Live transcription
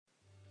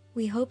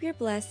We hope you're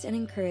blessed and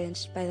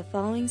encouraged by the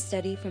following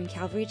study from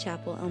Calvary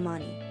Chapel, El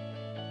Monte.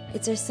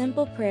 It's our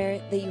simple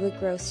prayer that you would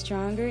grow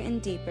stronger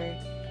and deeper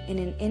in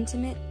an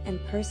intimate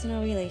and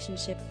personal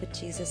relationship with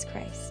Jesus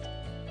Christ.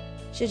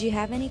 Should you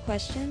have any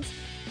questions,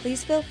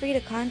 please feel free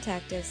to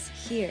contact us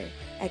here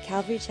at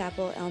Calvary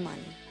Chapel, El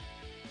Monte.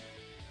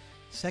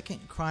 2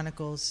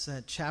 Chronicles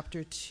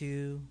chapter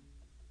 2.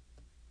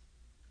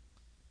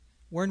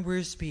 Warren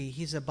Wiersbe,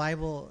 he's a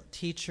Bible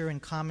teacher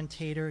and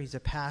commentator. He's a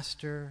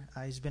pastor.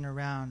 He's been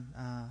around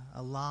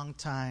a long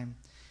time.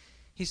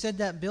 He said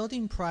that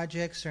building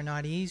projects are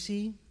not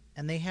easy,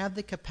 and they have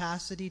the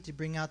capacity to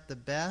bring out the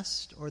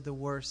best or the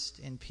worst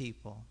in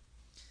people.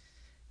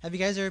 Have you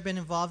guys ever been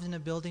involved in a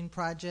building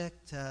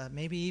project?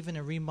 Maybe even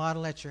a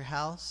remodel at your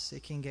house?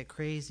 It can get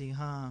crazy,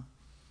 huh?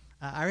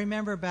 I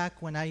remember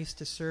back when I used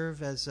to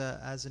serve as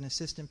an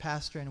assistant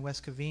pastor in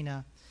West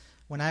Covina.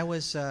 When I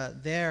was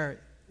there,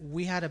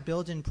 we had a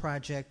building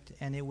project,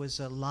 and it was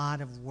a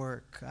lot of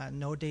work.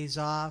 No days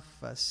off,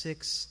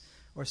 6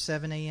 or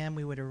 7 a.m.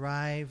 we would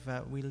arrive.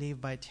 We leave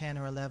by 10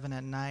 or 11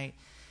 at night.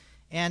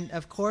 And,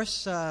 of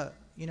course,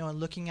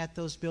 looking at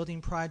those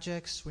building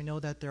projects, we know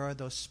that there are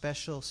those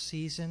special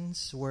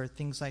seasons where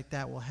things like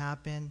that will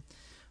happen.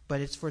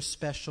 But it's for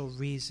special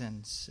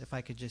reasons, if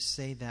I could just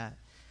say that.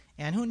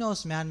 And who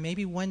knows, man,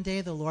 maybe one day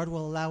the Lord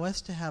will allow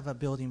us to have a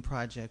building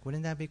project.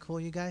 Wouldn't that be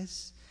cool, you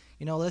guys?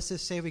 Let's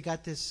just say we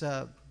got this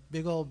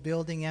big old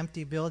building,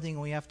 empty building,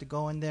 and we have to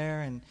go in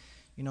there and,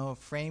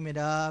 frame it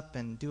up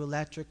and do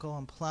electrical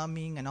and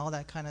plumbing and all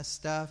that kind of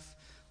stuff.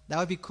 That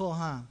would be cool,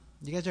 huh?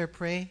 You guys ever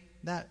pray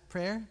that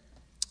prayer?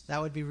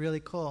 That would be really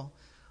cool.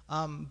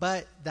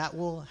 But that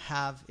will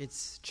have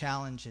its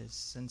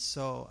challenges. And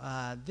so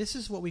this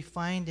is what we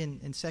find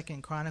in 2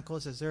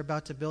 Chronicles as they're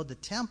about to build the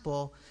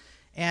temple.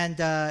 And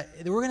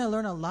we're going to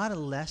learn a lot of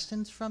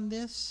lessons from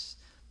this.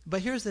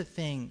 But here's the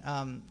thing.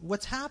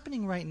 What's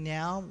happening right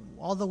now,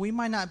 although we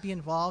might not be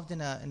involved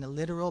in a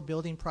literal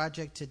building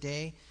project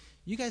today,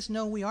 you guys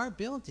know we are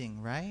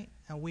building, right?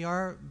 And we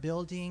are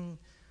building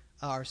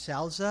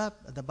ourselves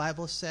up. The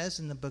Bible says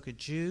in the book of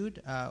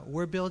Jude,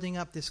 we're building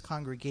up this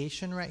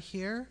congregation right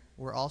here.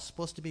 We're all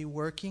supposed to be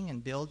working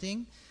and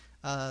building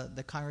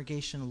the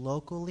congregation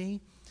locally,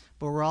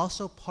 but we're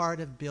also part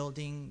of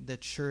building the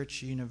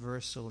church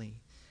universally.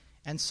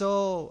 And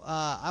so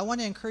I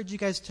want to encourage you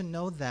guys to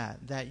know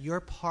that you're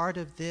part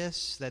of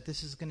this, that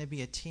this is going to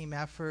be a team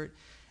effort.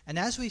 And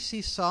as we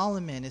see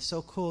Solomon, it's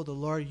so cool, the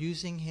Lord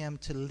using him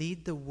to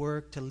lead the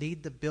work, to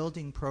lead the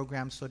building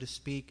program, so to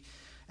speak.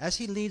 As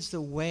he leads the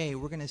way,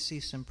 we're going to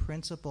see some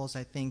principles,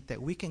 I think, that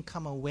we can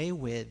come away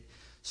with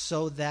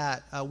so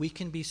that we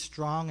can be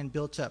strong and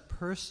built up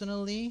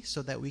personally,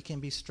 so that we can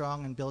be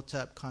strong and built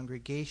up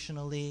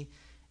congregationally,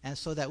 and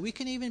so that we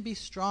can even be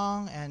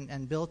strong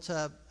and built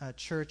up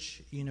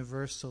church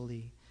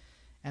universally.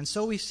 And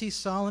so we see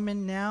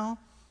Solomon now.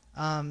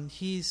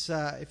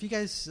 If you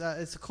guys,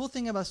 it's the cool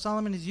thing about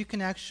Solomon is you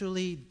can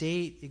actually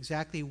date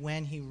exactly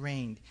when he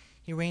reigned.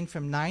 He reigned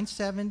from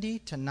 970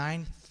 to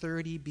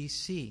 930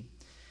 BC.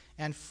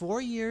 And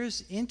 4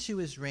 years into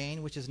his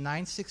reign, which is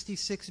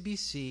 966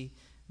 BC,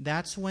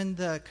 that's when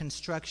the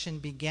construction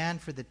began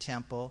for the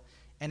temple,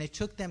 and it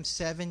took them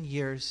 7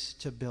 years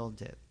to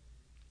build it.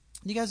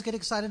 You guys get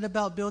excited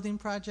about building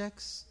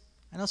projects?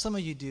 I know some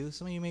of you do.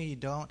 Some of you maybe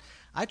don't.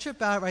 I trip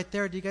out right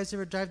there. Do you guys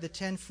ever drive the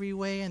 10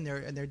 freeway and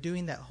they're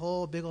doing that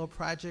whole big old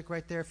project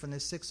right there from the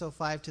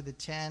 605 to the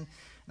 10? And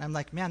I'm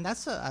like, man,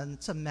 that's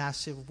a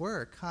massive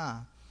work, huh?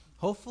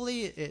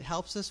 Hopefully it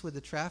helps us with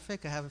the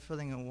traffic. I have a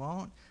feeling it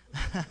won't.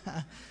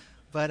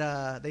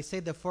 But they say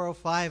the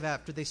 405,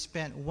 after they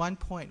spent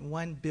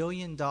 $1.1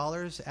 billion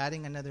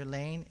adding another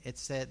lane,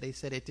 they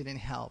said it didn't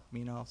help,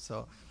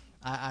 So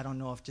I don't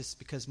know if just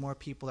because more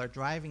people are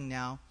driving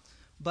now.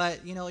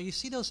 But, you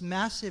see those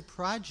massive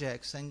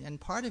projects,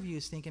 and part of you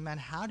is thinking, man,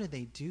 how do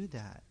they do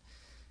that?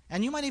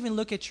 And you might even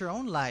look at your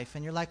own life,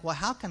 and you're like, well,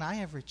 how can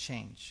I ever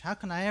change? How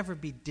can I ever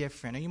be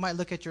different? Or you might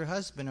look at your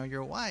husband or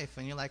your wife,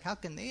 and you're like, how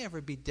can they ever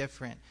be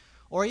different?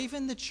 Or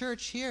even the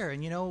church here,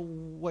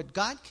 and what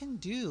God can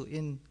do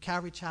in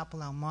Calvary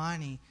Chapel, El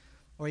Monte,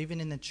 or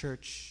even in the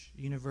church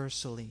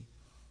universally.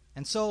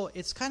 And so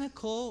it's kind of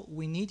cool.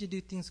 We need to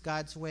do things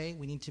God's way.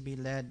 We need to be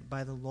led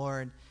by the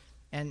Lord.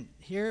 And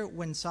here,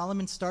 when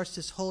Solomon starts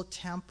this whole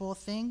temple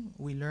thing,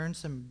 we learn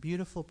some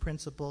beautiful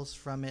principles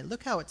from it.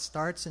 Look how it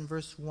starts in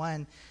verse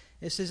 1.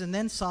 It says, "And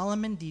then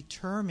Solomon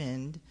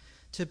determined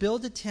to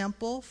build a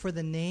temple for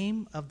the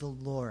name of the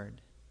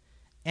Lord,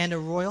 and a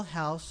royal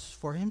house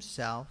for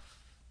himself.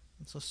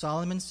 And so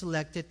Solomon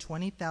selected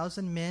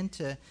 20,000 men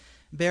to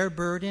bear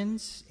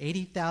burdens,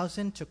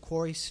 80,000 to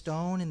quarry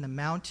stone in the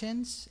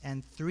mountains,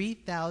 and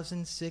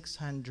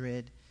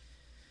 3,600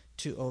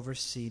 to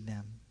oversee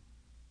them."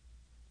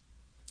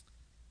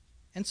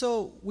 And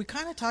so we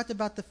kind of talked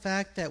about the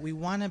fact that we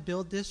want to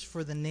build this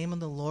for the name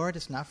of the Lord.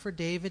 It's not for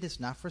David. It's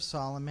not for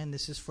Solomon.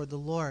 This is for the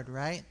Lord,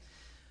 right?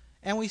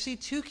 And we see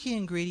two key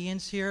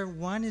ingredients here.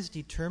 One is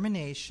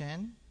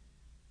determination,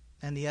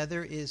 and the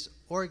other is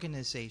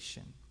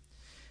organization.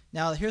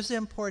 Now, here's the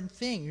important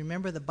thing.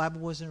 Remember, the Bible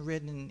wasn't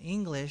written in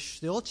English.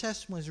 The Old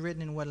Testament was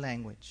written in what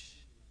language?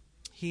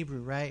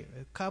 Hebrew, right?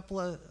 A couple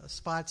of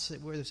spots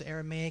where there's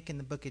Aramaic in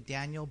the book of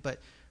Daniel, but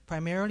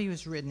primarily it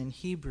was written in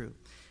Hebrew.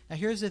 Now,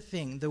 here's the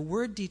thing. The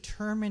word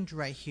determined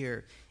right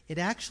here, it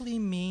actually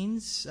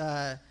means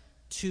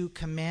to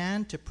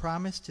command, to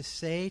promise, to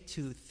say,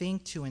 to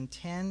think, to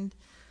intend.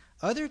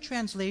 Other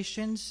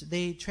translations,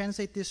 they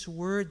translate this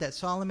word that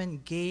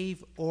Solomon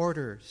gave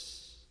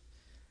orders.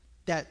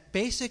 That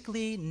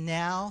basically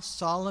now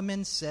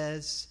Solomon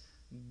says,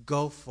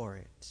 go for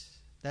it.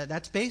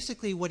 That's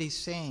basically what he's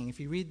saying. If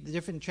you read the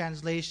different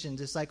translations,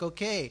 it's like,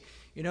 okay,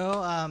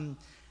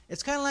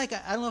 it's kind of like,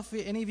 I don't know if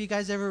any of you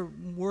guys ever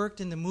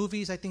worked in the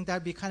movies. I think that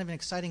would be kind of an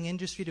exciting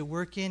industry to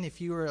work in if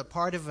you were a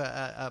part of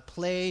a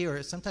play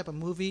or some type of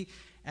movie,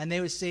 and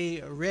they would say,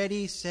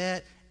 ready,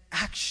 set,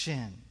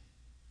 action.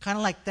 Kind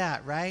of like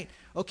that, right?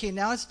 Okay,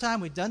 now it's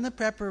time. We've done the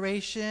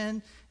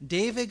preparation.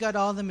 David got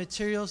all the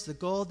materials, the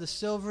gold, the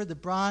silver, the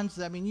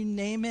bronze, I mean, you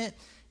name it,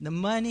 the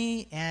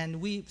money,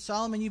 and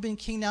Solomon, you've been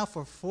king now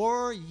for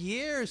 4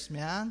 years,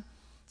 man.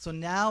 So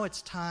now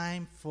it's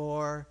time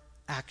for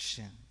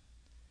action.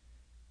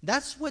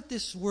 That's what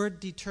this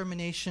word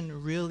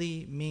determination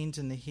really means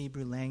in the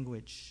Hebrew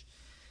language.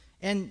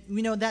 And,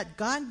 that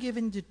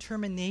God-given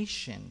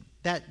determination,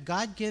 that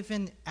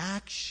God-given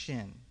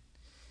action,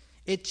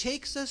 it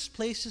takes us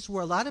places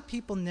where a lot of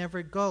people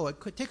never go.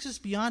 It takes us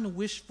beyond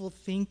wishful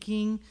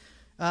thinking.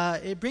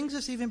 It brings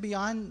us even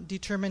beyond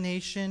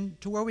determination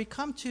to where we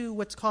come to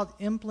what's called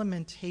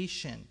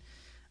implementation.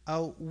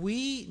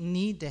 We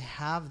need to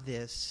have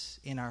this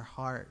in our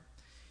heart.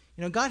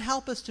 God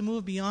help us to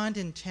move beyond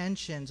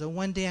intentions.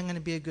 One day I'm going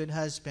to be a good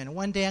husband.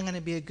 One day I'm going to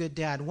be a good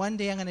dad. One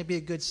day I'm going to be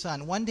a good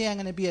son. One day I'm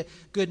going to be a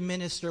good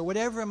minister,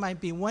 whatever it might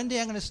be. One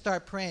day I'm going to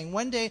start praying.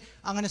 One day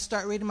I'm going to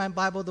start reading my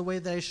Bible the way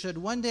that I should.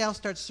 One day I'll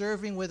start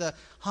serving with a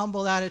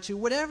humble attitude.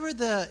 Whatever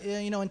the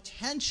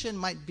intention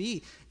might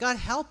be, God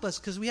help us,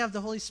 because we have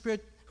the Holy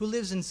Spirit who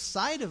lives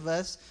inside of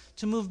us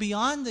to move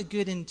beyond the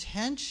good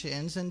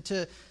intentions and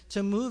to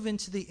move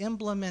into the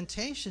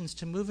implementations,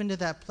 to move into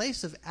that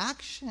place of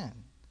action.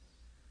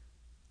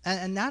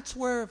 And that's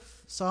where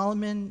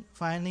Solomon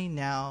finally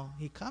now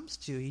he comes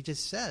to. He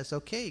just says,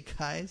 okay,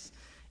 guys,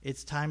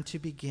 it's time to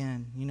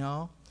begin,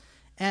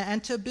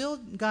 And to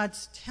build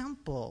God's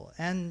temple.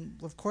 And,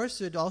 of course,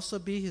 it would also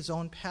be his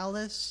own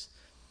palace.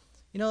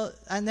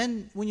 And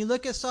then when you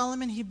look at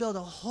Solomon, he built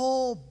a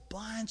whole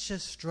bunch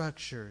of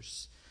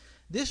structures.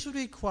 This would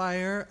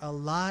require a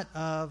lot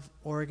of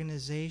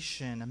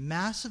organization, a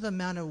massive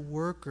amount of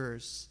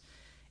workers.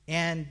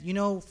 And,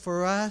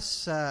 for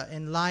us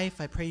in life,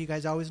 I pray you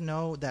guys always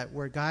know that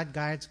where God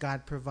guides,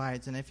 God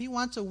provides. And if he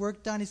wants a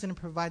work done, he's going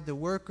to provide the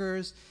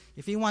workers.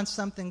 If he wants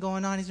something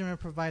going on, he's going to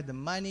provide the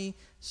money.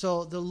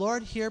 So the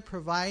Lord here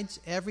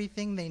provides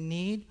everything they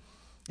need.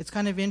 It's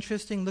kind of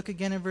interesting. Look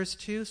again in verse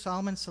 2.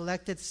 Solomon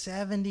selected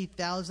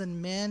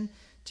 70,000 men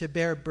to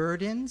bear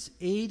burdens,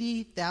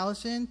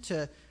 80,000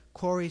 to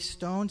quarry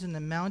stones in the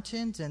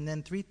mountains, and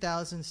then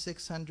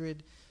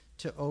 3,600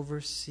 to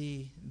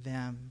oversee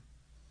them.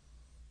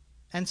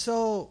 And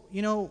so,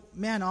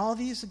 all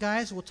these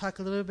guys, we'll talk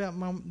a little bit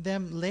about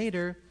them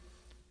later.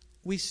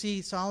 We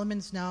see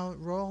Solomon's now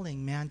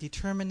rolling, man.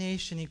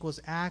 Determination equals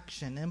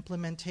action,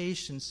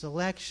 implementation,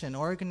 selection,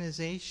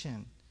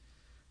 organization.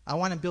 I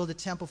want to build a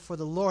temple for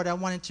the Lord. I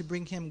want it to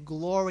bring him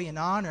glory and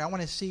honor. I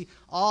want to see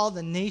all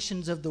the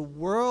nations of the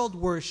world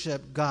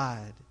worship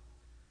God.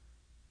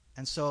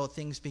 And so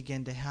things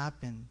begin to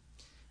happen.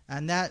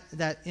 And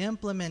that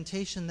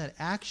implementation, that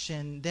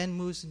action, then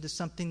moves into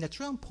something that's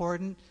real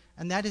important,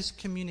 and that is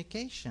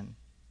communication.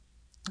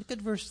 Look at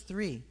verse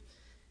 3.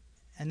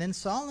 And then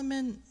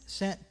Solomon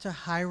sent to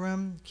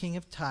Hiram, king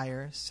of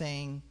Tyre,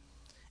 saying,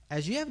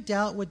 as you have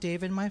dealt with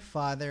David my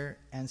father,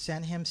 and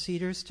sent him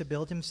cedars to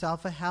build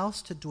himself a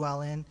house to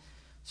dwell in,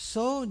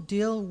 so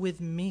deal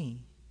with me.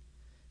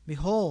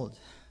 Behold,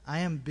 I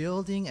am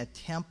building a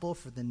temple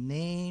for the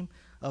name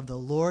of the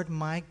Lord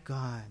my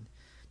God,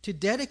 to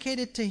dedicate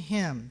it to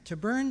him, to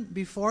burn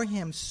before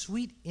him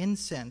sweet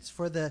incense,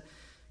 for the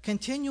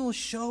continual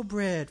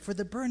showbread, for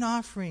the burnt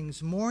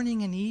offerings,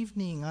 morning and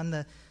evening, on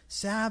the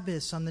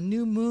Sabbaths, on the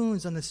new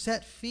moons, on the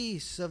set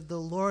feasts of the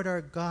Lord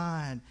our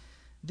God.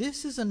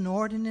 This is an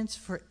ordinance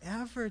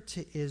forever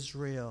to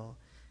Israel.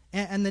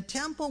 And the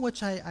temple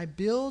which I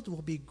build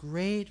will be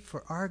great,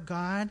 for our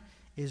God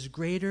is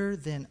greater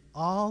than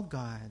all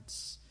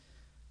gods.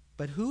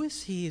 But who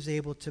is he who is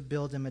able to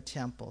build him a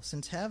temple,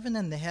 since heaven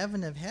and the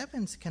heaven of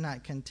heavens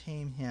cannot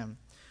contain him?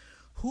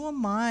 Who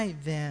am I,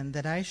 then,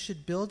 that I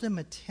should build him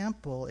a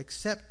temple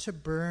except to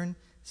burn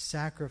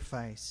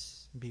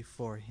sacrifice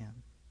before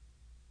him?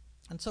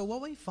 And so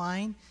what we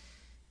find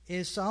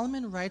is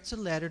Solomon writes a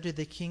letter to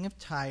the king of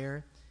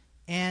Tyre,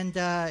 and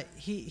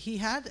he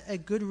had a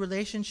good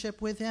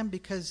relationship with him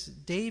because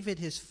David,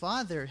 his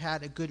father,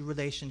 had a good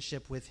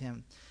relationship with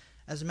him.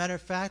 As a matter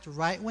of fact,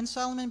 right when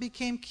Solomon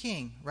became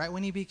king,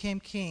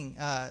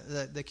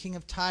 the king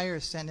of Tyre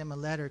sent him a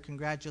letter,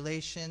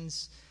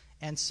 congratulations.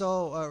 And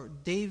so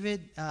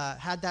David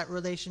had that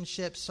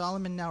relationship.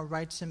 Solomon now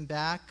writes him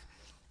back,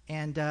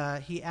 and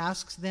he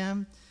asks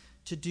them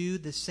to do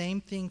the same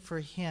thing for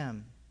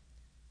him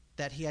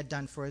that he had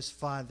done for his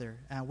father.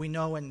 We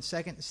know in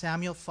 2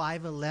 Samuel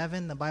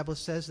 5:11, the Bible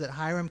says that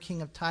Hiram,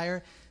 king of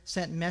Tyre,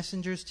 sent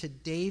messengers to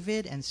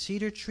David and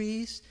cedar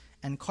trees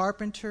and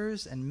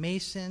carpenters and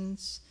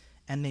masons,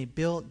 and they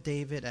built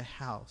David a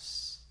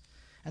house.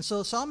 And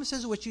so Solomon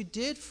says, what you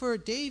did for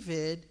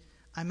David,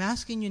 I'm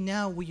asking you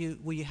now, will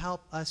you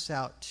help us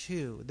out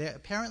too? They're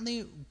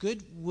apparently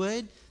good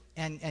wood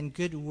and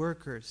good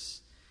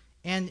workers.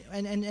 And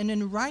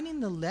in writing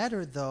the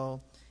letter,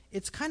 though,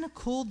 it's kind of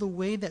cool the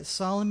way that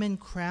Solomon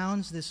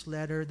crowns this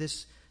letter,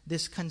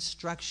 this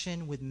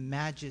construction with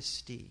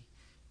majesty.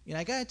 You know,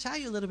 I got to tell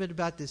you a little bit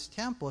about this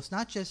temple. It's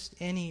not just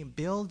any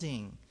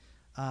building.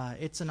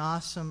 It's an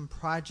awesome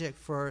project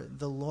for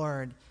the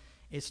Lord.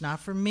 It's not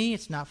for me.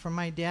 It's not for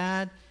my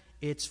dad.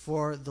 It's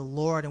for the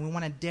Lord, and we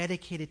want to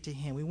dedicate it to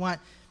him. We want,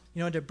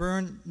 to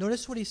burn.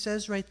 Notice what he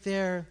says right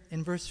there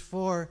in verse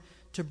 4,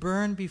 to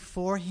burn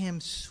before him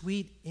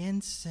sweet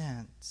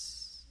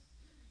incense,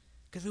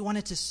 because we want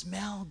it to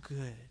smell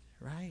good,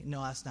 right?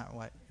 No, that's not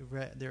what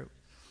they're.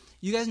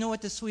 You guys know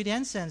what the sweet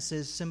incense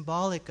is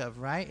symbolic of,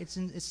 right? It's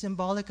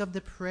symbolic of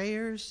the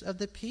prayers of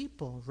the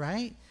people,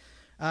 right?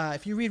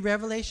 If you read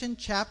Revelation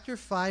chapter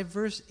 5,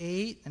 verse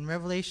 8, and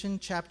Revelation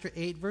chapter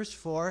 8, verse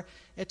 4,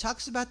 it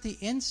talks about the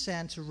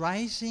incense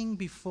rising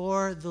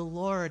before the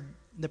Lord,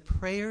 the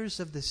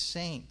prayers of the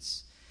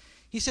saints.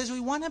 He says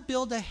we want to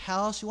build a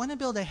house, we want to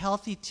build a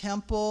healthy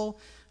temple,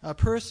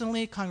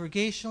 personally,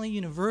 congregationally,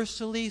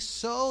 universally,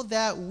 so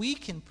that we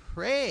can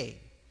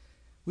pray.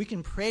 We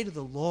can pray to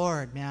the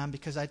Lord, man,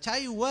 because I tell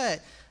you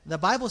what, the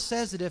Bible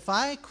says that if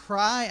I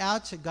cry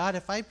out to God,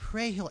 if I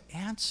pray, he'll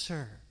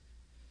answer.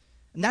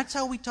 And that's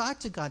how we talk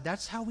to God.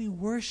 That's how we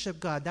worship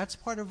God. That's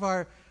part of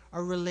our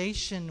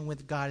relation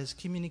with God, is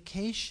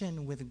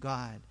communication with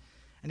God.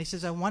 And he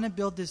says, I want to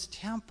build this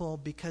temple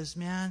because,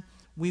 man,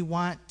 we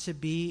want to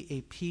be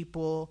a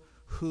people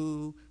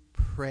who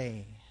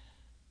pray.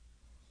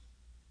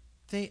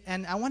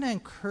 And I want to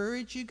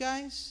encourage you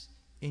guys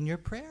in your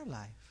prayer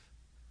life.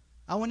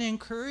 I want to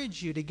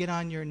encourage you to get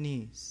on your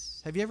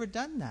knees. Have you ever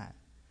done that?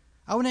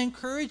 I want to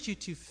encourage you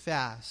to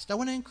fast. I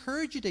want to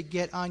encourage you to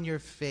get on your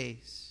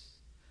face.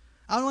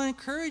 I want to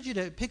encourage you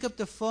to pick up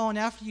the phone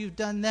after you've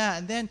done that,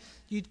 and then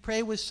you'd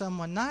pray with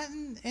someone. Not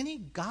in any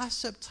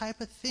gossip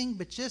type of thing,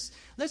 but just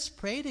let's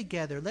pray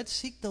together. Let's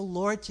seek the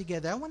Lord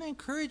together. I want to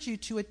encourage you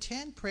to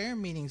attend prayer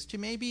meetings, to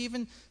maybe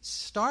even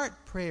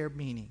start prayer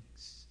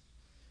meetings.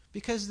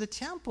 Because the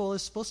temple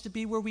is supposed to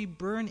be where we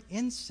burn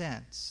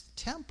incense.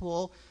 The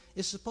temple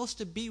is supposed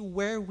to be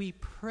where we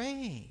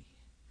pray.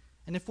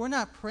 And if we're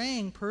not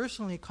praying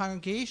personally,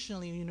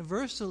 congregationally,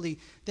 universally,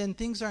 then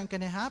things aren't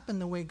going to happen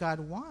the way God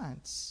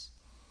wants.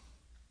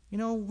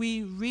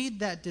 We read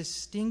that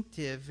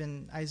distinctive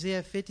in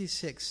Isaiah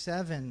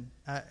 56:7.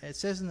 It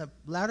says in the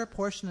latter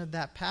portion of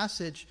that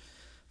passage,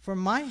 for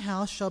my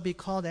house shall be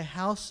called a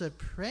house of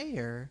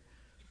prayer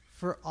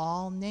for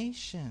all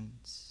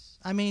nations.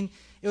 I mean,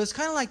 it was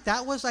kind of like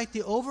that was like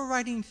the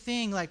overriding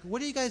thing. Like,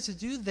 what do you guys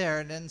do there?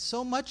 And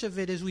so much of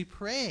it is we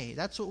pray.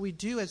 That's what we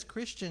do as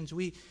Christians.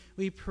 We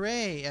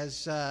pray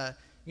as,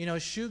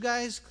 shoe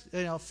guys,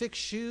 fix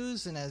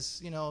shoes, and as,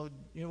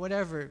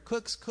 whatever,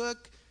 cooks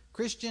cook.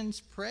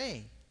 Christians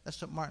pray.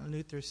 That's what Martin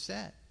Luther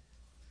said.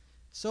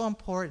 So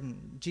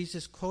important.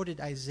 Jesus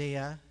quoted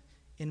Isaiah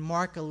in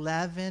Mark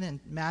 11 and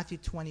Matthew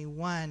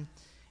 21.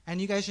 And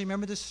you guys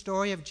remember the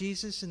story of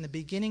Jesus in the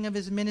beginning of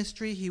his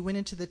ministry? He went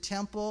into the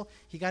temple.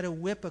 He got a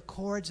whip of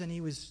cords, and he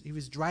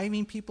was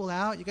driving people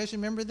out. You guys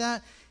remember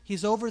that?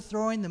 He's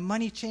overthrowing the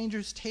money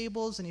changers'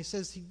 tables, and he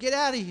says, get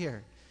out of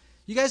here.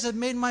 You guys have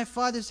made my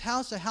Father's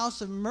house a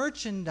house of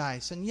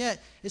merchandise, and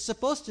yet it's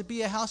supposed to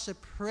be a house of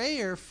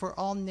prayer for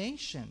all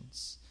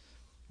nations.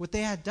 What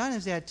they had done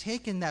is they had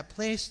taken that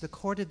place, the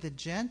court of the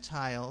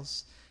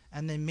Gentiles,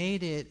 and they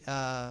made it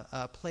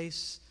a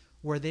place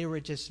where they were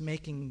just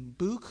making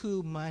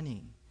buku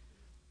money.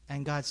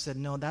 And God said,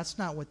 no, that's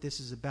not what this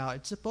is about.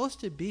 It's supposed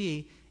to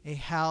be a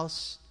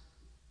house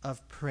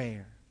of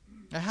prayer.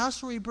 A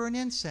house where we burn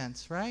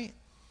incense, right?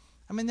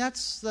 I mean,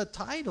 that's the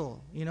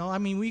title,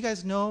 we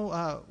guys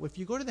know, if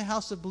you go to the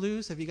House of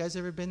Blues, have you guys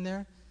ever been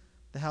there?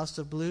 The House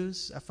of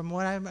Blues? From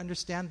what I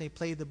understand, they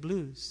play the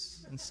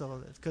blues. And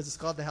so, because it's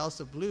called the House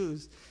of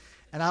Blues.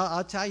 And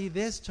I'll tell you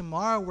this,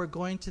 tomorrow we're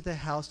going to the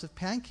House of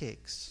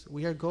Pancakes.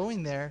 We are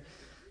going there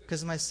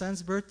because my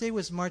son's birthday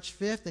was March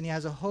 5th, and he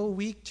has a whole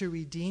week to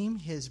redeem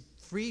his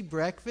free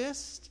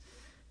breakfast.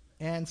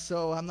 And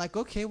so I'm like,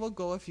 okay, we'll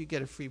go if you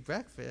get a free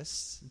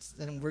breakfast.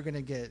 Then we're going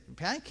to get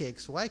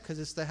pancakes. Why? Because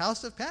it's the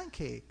house of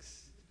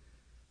pancakes.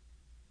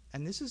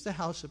 And this is the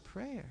house of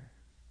prayer.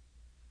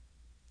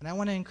 And I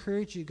want to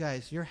encourage you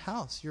guys, your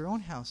house, your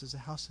own house is a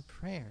house of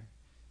prayer.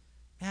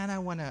 And I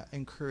want to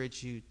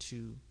encourage you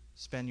to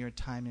spend your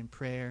time in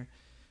prayer.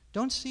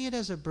 Don't see it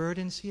as a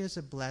burden, see it as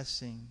a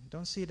blessing.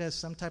 Don't see it as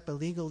some type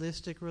of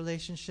legalistic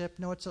relationship.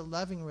 No, it's a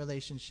loving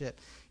relationship.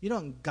 You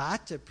don't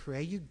got to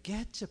pray, you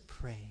get to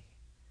pray.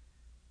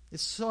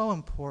 It's so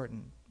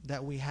important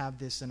that we have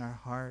this in our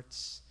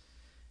hearts.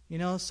 You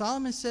know,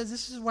 Solomon says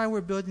this is why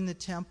we're building the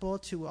temple,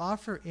 to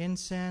offer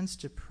incense,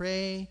 to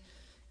pray.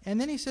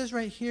 And then he says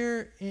right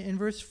here in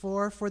verse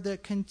 4, for the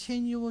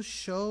continual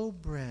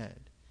showbread.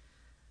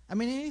 I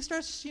mean, and he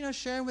starts,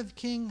 sharing with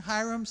King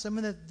Hiram some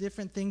of the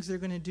different things they're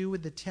going to do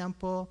with the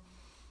temple.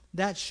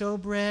 That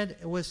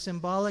showbread was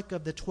symbolic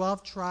of the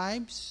 12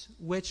 tribes,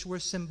 which were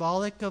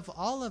symbolic of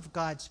all of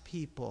God's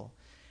people.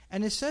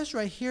 And it says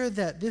right here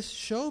that this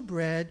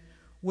showbread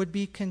would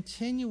be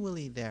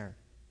continually there.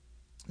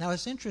 Now,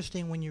 it's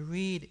interesting when you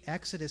read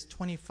Exodus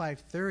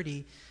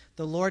 25:30,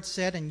 the Lord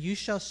said, and you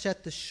shall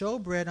set the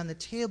showbread on the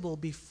table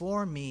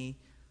before me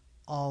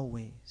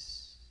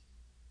always.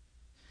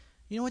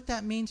 You know what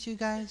that means, you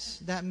guys?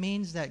 That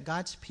means that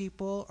God's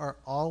people are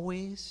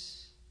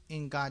always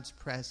in God's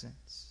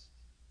presence.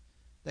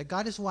 That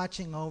God is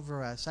watching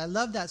over us. I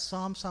love that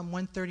Psalm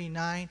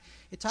 139.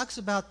 It talks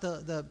about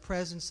the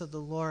presence of the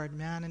Lord,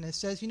 man. And it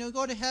says,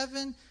 go to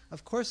heaven,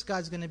 of course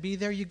God's going to be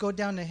there. You go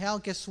down to hell,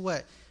 guess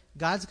what?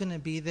 God's going to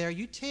be there.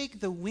 You take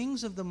the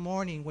wings of the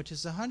morning, which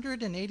is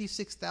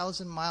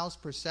 186,000 miles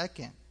per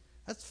second.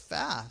 That's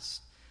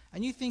fast.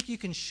 And you think you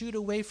can shoot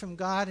away from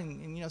God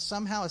and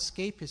somehow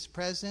escape his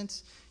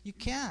presence. You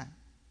can't.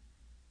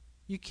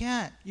 You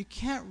can't. You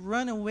can't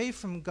run away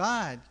from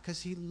God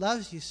because he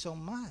loves you so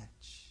much.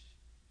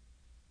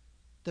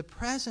 The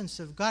presence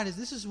of God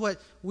this is what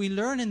we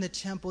learn in the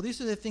temple. These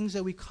are the things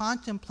that we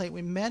contemplate,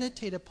 we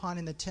meditate upon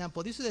in the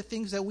temple. These are the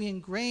things that we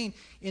ingrain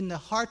in the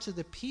hearts of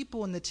the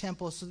people in the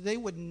temple so they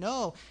would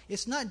know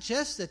it's not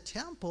just the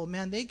temple,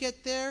 man. They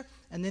get there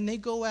and then they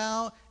go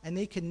out and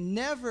they can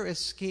never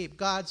escape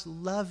God's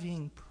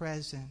loving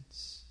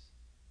presence.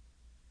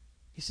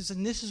 He says,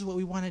 and this is what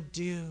we want to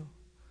do.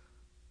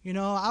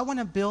 I want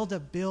to build a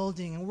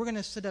building, and we're going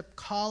to set up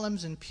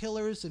columns and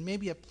pillars and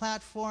maybe a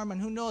platform,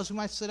 and who knows, we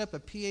might set up a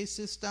PA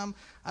system.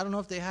 I don't know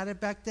if they had it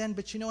back then,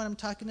 but you know what I'm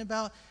talking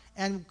about?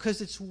 And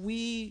because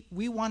we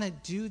want to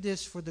do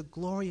this for the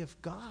glory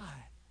of God.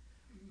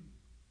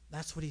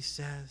 That's what he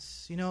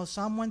says.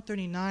 Psalm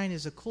 139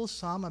 is a cool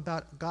psalm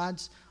about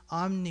God's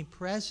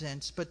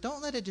omnipresence, but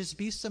don't let it just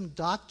be some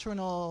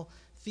doctrinal,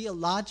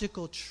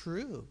 theological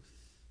truth.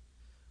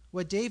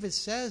 What David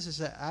says is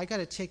that I got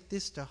to take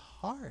this to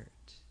heart.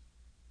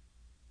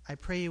 I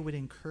pray it would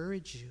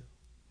encourage you.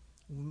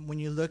 When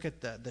you look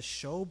at the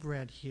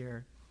showbread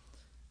here,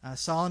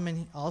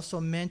 Solomon also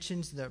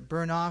mentions the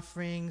burnt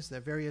offerings,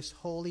 the various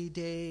holy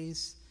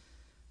days,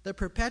 the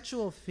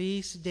perpetual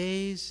feast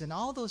days, and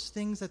all those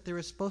things that they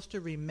were supposed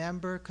to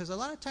remember. Because a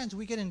lot of times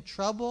we get in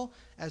trouble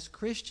as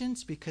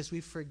Christians because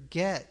we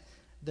forget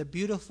the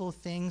beautiful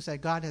things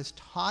that God has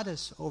taught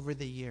us over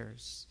the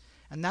years.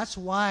 And that's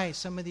why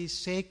some of these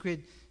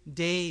sacred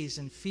days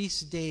and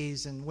feast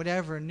days and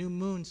whatever, new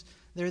moons,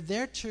 they're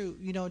there to,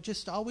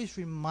 just always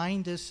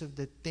remind us of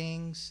the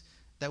things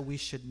that we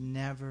should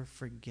never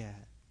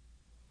forget.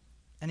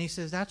 And he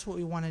says that's what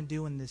we want to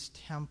do in this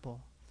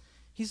temple.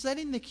 He's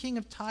letting the king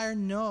of Tyre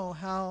know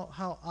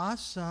how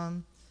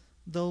awesome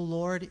the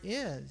Lord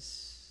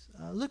is.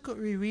 Look what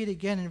we read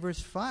again in verse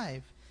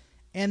 5.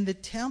 And the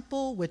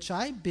temple which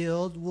I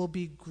build will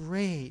be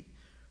great,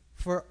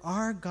 for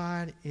our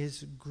God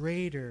is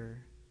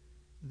greater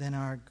than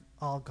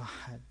all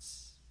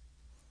gods.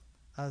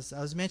 I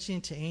was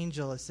mentioning to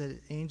Angel, I said,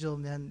 Angel,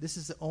 man, this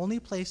is the only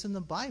place in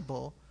the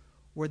Bible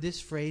where this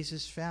phrase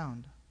is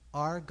found.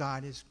 Our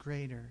God is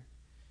greater.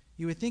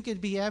 You would think it'd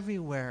be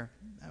everywhere.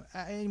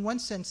 In one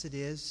sense it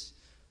is,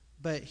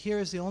 but here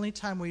is the only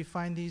time where you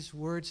find these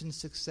words in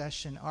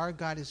succession. Our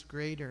God is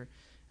greater.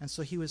 And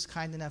so he was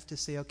kind enough to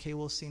say, okay,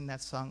 we'll sing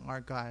that song,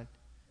 Our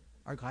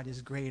God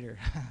is greater.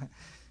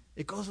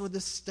 It goes with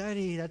the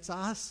study. That's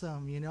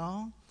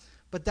awesome,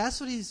 But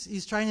that's what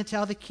he's trying to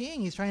tell the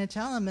king. He's trying to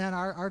tell him, man,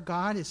 our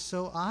God is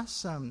so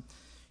awesome.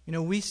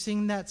 We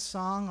sing that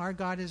song, Our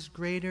God is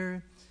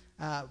Greater.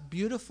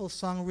 Beautiful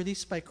song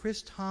released by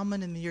Chris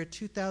Tomlin in the year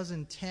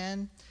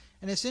 2010.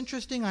 And it's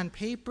interesting, on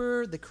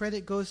paper, the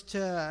credit goes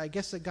to, I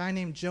guess, a guy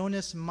named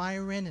Jonas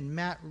Myron and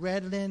Matt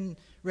Redman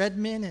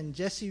and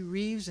Jesse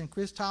Reeves and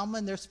Chris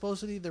Tomlin. They're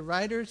supposedly the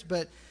writers,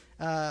 but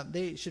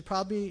they should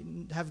probably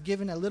have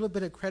given a little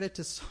bit of credit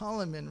to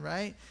Solomon,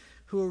 right?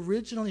 Who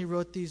originally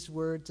wrote these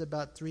words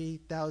about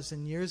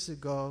 3,000 years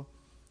ago,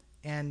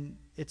 and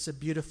it's a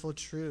beautiful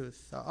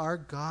truth. Our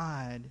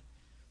God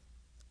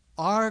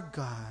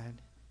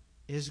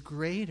is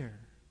greater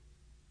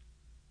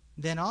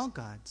than all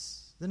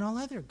gods, than all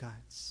other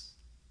gods.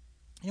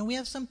 We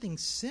have something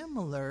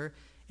similar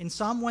in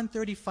Psalm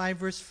 135,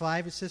 verse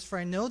 5. It says, for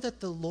I know that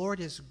the Lord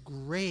is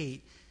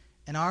great,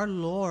 and our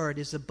Lord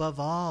is above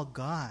all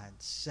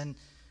gods. And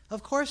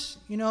of course,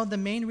 the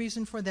main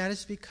reason for that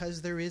is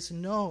because there is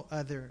no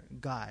other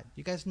God.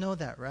 You guys know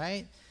that,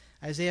 right?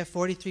 Isaiah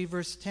 43,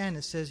 verse 10,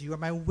 it says, you are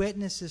my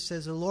witnesses,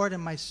 says the Lord,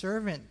 and my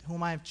servant,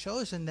 whom I have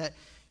chosen, that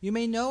you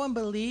may know and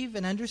believe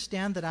and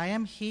understand that I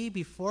am he.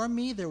 Before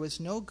me there was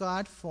no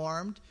God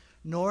formed,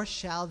 nor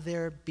shall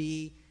there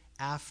be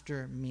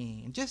after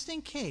me. And just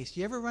in case,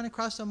 you ever run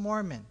across a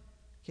Mormon?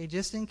 Okay,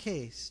 just in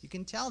case. You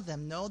can tell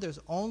them, no, there's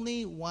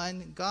only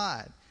one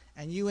God,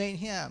 and you ain't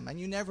him, and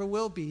you never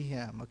will be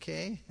him,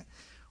 okay?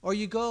 Or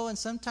you go, and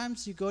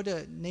sometimes you go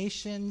to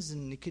nations,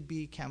 and it could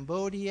be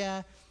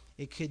Cambodia,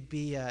 it could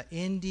be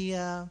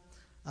India,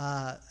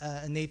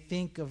 and they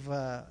think of,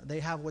 they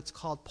have what's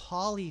called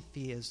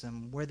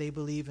polytheism, where they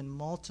believe in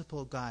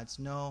multiple gods.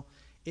 No,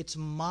 it's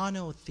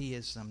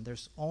monotheism.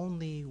 There's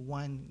only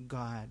one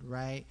God,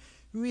 right?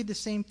 We read the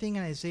same thing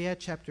in Isaiah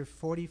chapter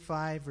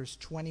 45, verse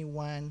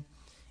 21,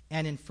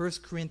 and in 1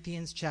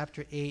 Corinthians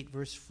chapter 8,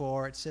 verse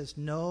 4. It says,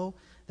 "Know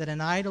that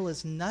an idol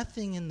is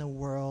nothing in the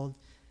world,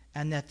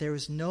 and that there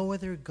is no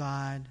other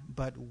God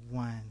but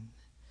one."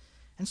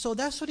 And so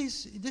that's what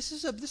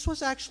this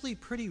was actually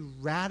pretty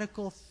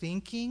radical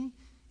thinking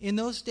in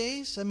those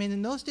days. I mean,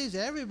 in those days,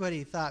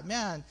 everybody thought,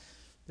 man,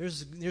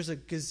 there's a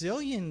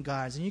gazillion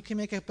gods, and you can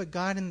make up a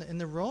god in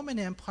the Roman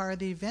Empire.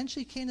 They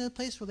eventually came to the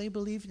place where they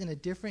believed in a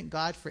different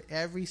god for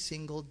every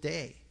single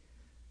day.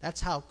 That's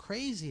how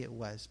crazy it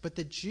was. But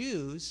the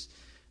Jews,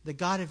 the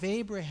God of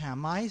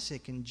Abraham,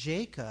 Isaac, and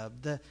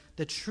Jacob,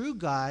 the true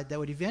God that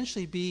would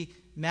eventually be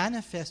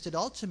manifested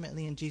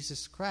ultimately in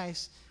Jesus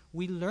Christ,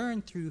 we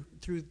learn through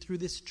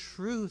this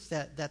truth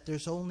that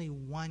there's only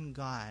one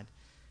God.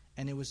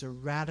 And it was a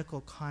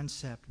radical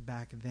concept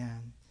back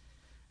then.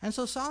 And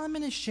so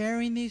Solomon is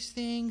sharing these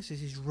things as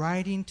he's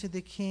writing to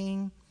the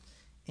king.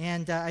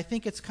 And I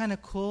think it's kind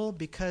of cool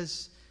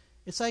because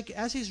it's like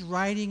as he's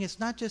writing, it's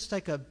not just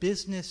like a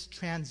business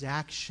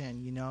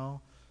transaction, you know.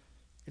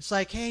 It's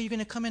like, hey, you're going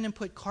to come in and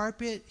put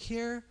carpet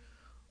here?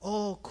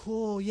 Oh,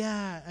 cool,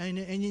 yeah. And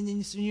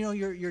you know,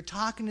 you're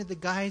talking to the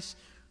guys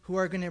who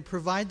are going to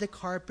provide the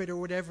carpet or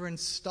whatever,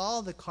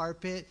 install the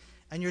carpet,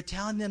 and you're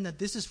telling them that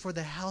this is for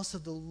the house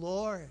of the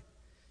Lord.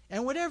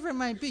 And whatever it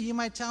might be, you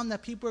might tell them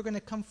that people are going to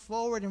come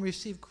forward and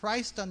receive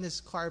Christ on this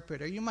carpet.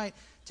 Or you might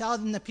tell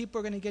them that people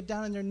are going to get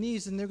down on their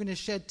knees and they're going to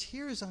shed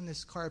tears on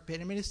this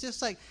carpet. I mean, it's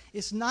just like,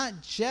 it's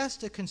not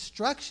just a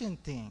construction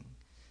thing.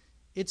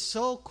 It's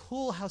so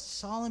cool how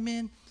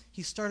Solomon,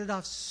 he started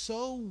off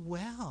so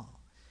well.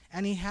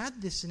 And he had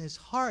this in his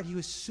heart. He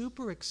was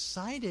super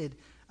excited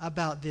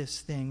about this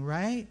thing,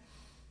 right?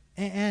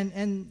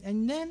 And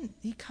then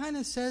he kind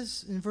of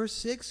says in verse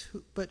 6,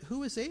 but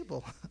who is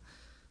able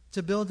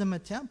to build him a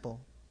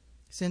temple,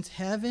 since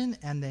heaven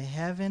and the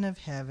heaven of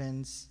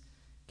heavens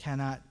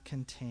cannot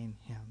contain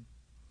him?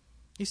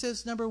 He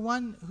says, number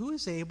one, who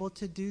is able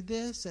to do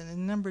this? And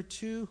then number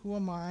two, who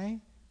am I?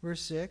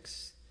 Verse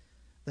 6,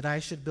 that I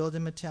should build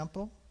him a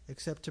temple,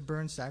 except to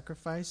burn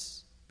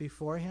sacrifice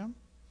before him?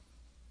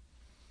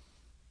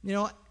 You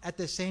know, at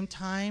the same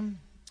time,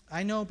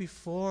 I know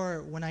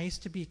before, when I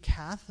used to be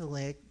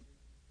Catholic,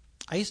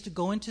 I used to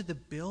go into the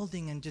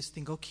building and just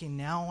think, okay,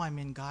 now I'm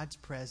in God's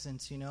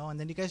presence, you know. And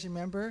then you guys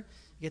remember,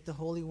 you get the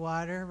holy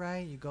water,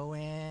 right? You go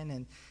in,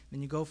 and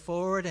then you go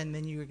forward, and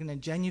then you're going to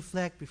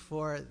genuflect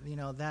before, you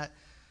know, that,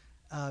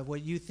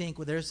 what you think,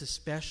 well, there's a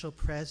special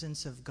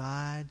presence of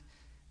God.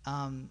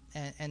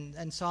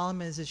 And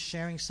Solomon is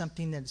sharing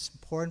something that's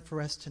important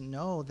for us to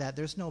know, that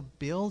there's no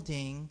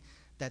building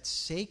that's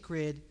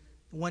sacred.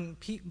 When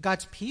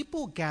God's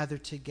people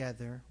gathered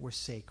together were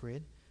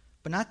sacred,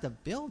 but not the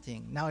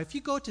building. Now, if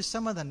you go to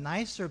some of the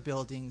nicer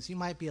buildings, you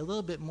might be a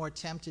little bit more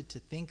tempted to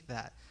think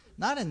that.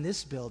 Not in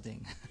this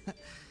building.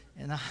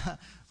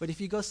 But if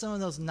you go to some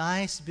of those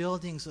nice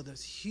buildings with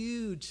those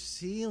huge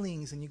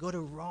ceilings, and you go to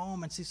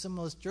Rome and see some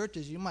of those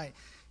churches, you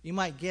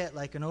might get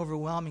like an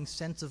overwhelming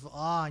sense of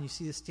awe, and you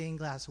see the stained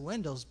glass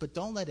windows, but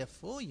don't let it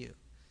fool you.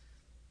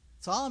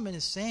 Solomon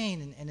is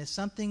saying, and it's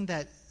something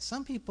that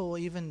some people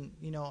even,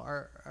 you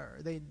know,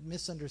 they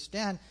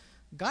misunderstand.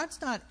 God's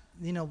not,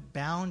 you know,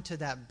 bound to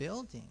that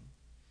building.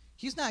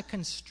 He's not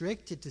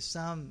constricted to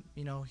some,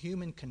 you know,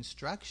 human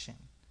construction.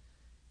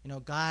 You know,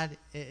 God,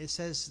 it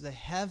says the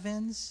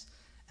heavens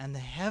and the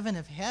heaven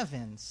of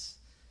heavens,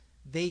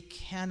 they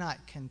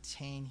cannot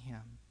contain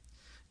him.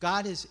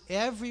 God is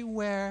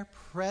everywhere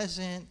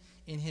present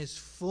in his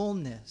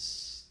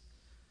fullness.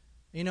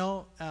 You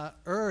know,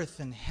 earth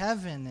and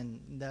heaven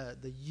and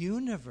the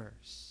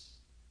universe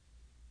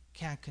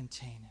can't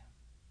contain him.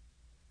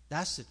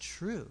 That's the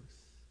truth.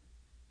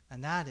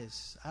 And that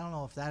is, I don't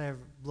know if that ever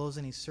blows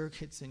any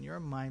circuits in your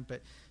mind,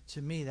 but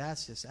to me,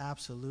 that's just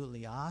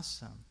absolutely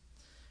awesome.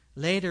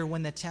 Later,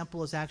 when the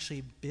temple is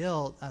actually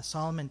built,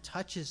 Solomon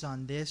touches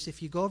on this.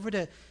 If you go over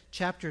to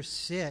chapter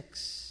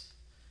 6,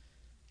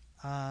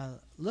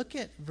 look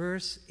at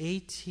verse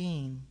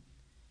 18.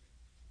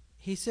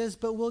 He says,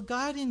 "But will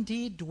God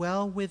indeed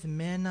dwell with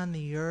men on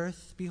the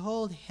earth?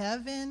 Behold,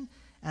 heaven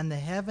and the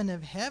heaven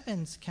of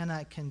heavens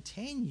cannot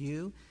contain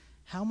you.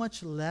 How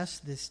much less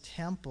this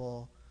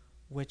temple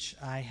which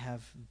I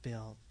have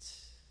built?"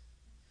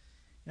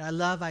 You know, I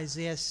love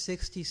Isaiah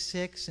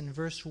 66 and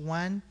verse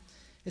 1.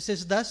 It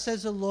says, "Thus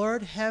says the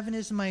Lord, heaven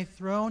is my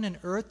throne and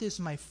earth is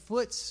my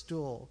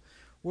footstool.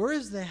 Where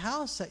is the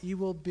house that you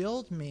will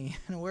build me?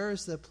 And where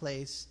is the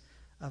place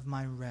of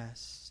my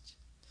rest?"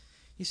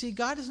 You see,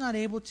 God is not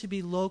able to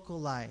be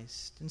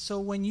localized. And so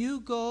when you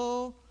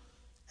go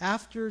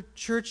after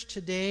church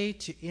today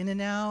to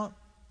In-N-Out,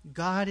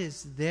 God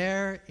is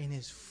there in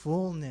his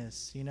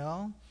fullness, you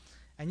know?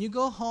 And you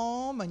go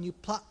home and you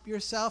plop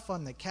yourself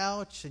on the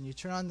couch and you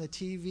turn on the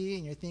TV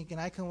and you're thinking,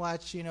 I can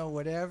watch,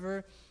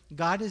 whatever.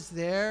 God is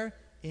there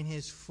in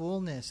his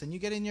fullness. And you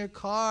get in your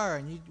car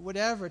and you,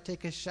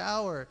 take a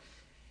shower.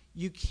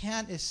 You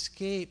can't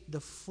escape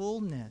the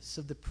fullness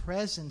of the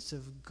presence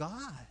of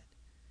God.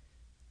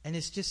 And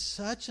it's just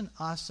such an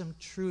awesome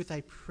truth.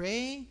 I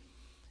pray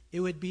it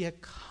would be a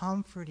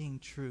comforting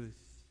truth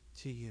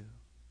to you.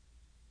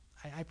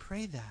 I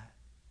pray that.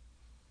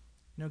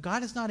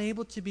 God is not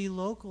able to be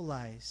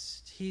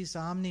localized. He's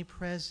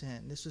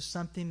omnipresent. This was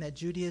something that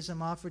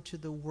Judaism offered to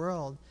the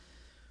world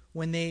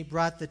when they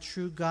brought the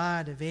true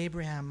God of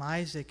Abraham,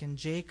 Isaac, and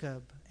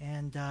Jacob.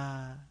 And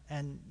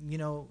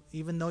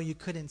even though you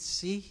couldn't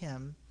see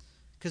him,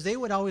 because they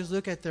would always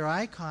look at their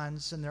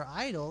icons and their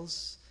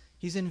idols,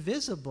 he's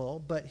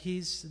invisible, but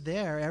he's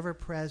there, ever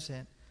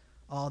present,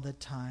 all the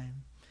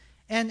time.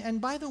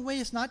 And by the way,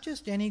 it's not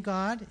just any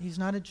God. He's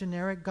not a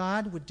generic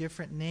God with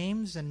different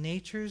names and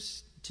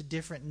natures to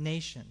different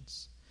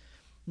nations.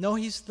 No,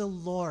 he's the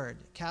Lord.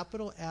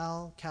 Capital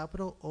L,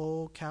 capital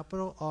O,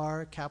 capital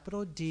R,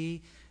 capital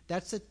D.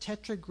 That's a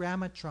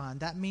tetragrammatron.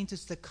 That means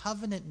it's the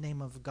covenant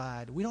name of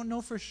God. We don't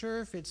know for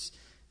sure if it's,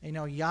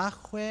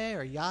 Yahweh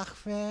or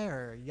Yahweh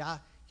or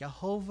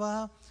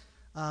Yehovah.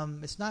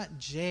 It's not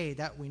J,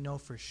 that we know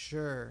for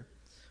sure.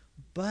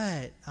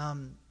 But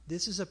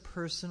this is a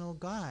personal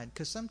God.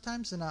 Because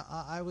sometimes, and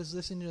I was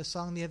listening to a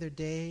song the other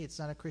day, it's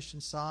not a Christian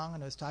song,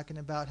 and I was talking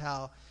about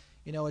how,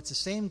 it's the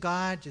same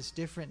God, just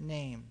different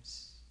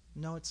names.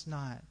 No, it's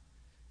not.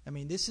 I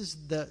mean, this is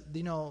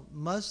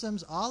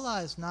Muslims,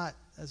 Allah is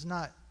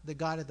not the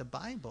God of the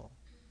Bible,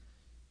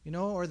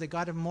 or the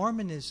God of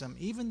Mormonism.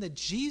 Even the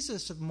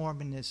Jesus of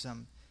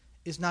Mormonism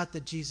is not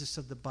the Jesus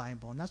of the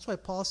Bible. And that's why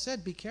Paul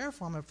said, be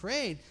careful, I'm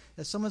afraid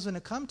that someone's going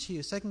to come to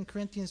you, 2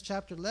 Corinthians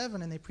chapter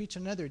 11, and they preach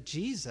another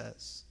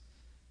Jesus,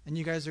 and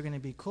you guys are going to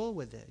be cool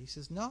with it. He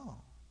says, no.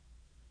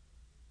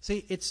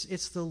 See,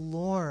 it's the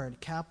Lord,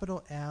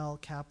 capital L,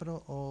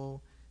 capital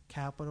O,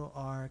 capital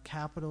R,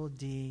 capital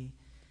D,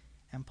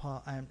 and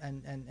Paul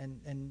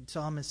and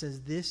Solomon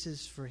says this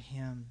is for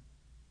him.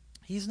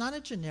 He's not a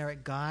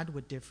generic God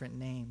with different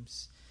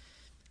names.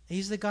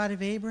 He's the God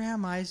of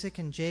Abraham, Isaac,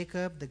 and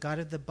Jacob, the God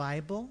of the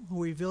Bible,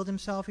 who revealed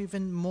himself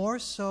even more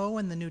so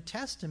in the New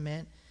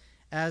Testament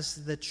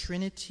as the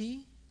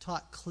Trinity,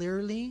 taught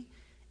clearly,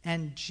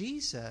 and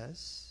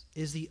Jesus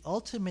is the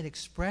ultimate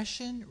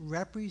expression,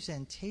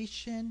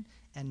 representation,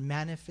 and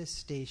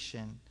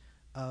manifestation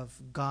of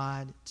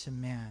God to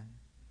man.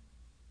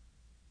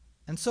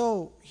 And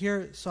so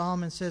here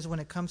Solomon says when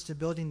it comes to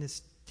building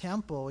this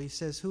temple, he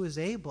says, who is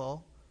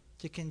able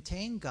to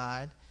contain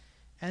God?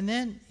 And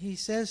then he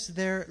says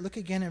there, look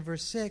again at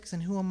verse 6,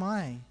 and who am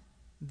I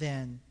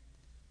then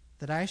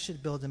that I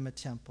should build him a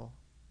temple,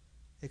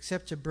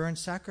 except to burn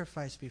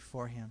sacrifice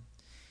before him?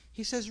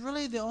 He says,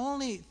 really, the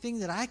only thing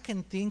that I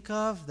can think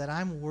of that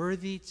I'm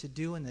worthy to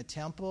do in the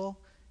temple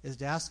is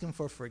to ask him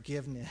for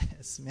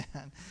forgiveness,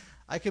 man.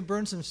 I can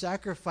burn some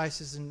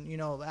sacrifices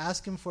and,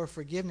 ask him for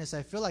forgiveness.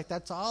 I feel like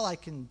that's all I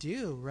can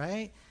do,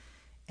 right?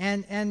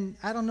 And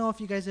I don't know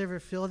if you guys ever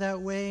feel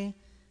that way.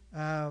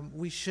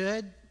 We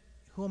should.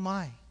 Who am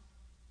I?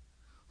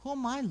 Who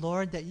am I,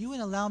 Lord, that you would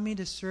allow me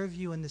to serve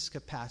you in this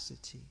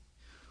capacity?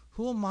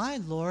 Who am I,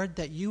 Lord,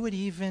 that you would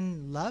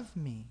even love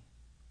me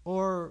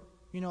or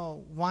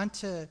want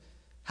to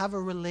have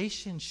a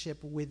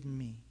relationship with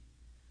me?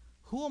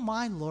 Who am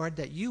I, Lord,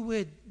 that you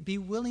would be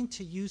willing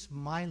to use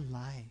my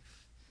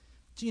life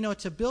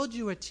to build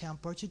you a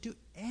temple or to do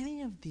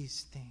any of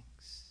these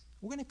things?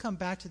 We're going to come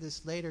back to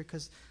this later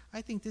because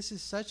I think this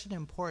is such an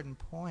important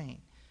point.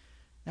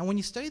 Now, when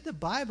you study the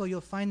Bible, you'll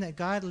find that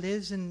God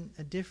lives in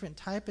a different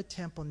type of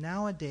temple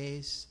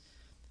nowadays,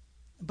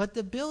 but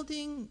the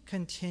building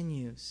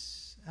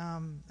continues.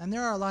 And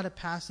there are a lot of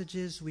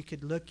passages we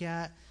could look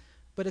at,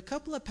 but a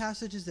couple of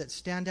passages that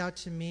stand out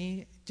to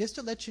me, just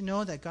to let you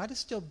know that God is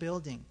still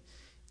building.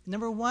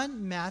 Number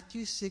one,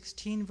 Matthew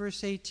 16,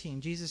 verse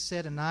 18. Jesus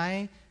said, and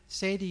I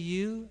say to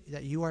you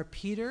that you are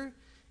Peter,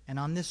 and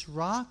on this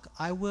rock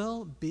I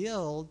will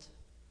build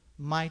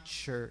my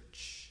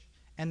church,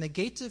 and the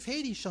gates of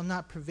Hades shall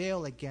not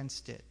prevail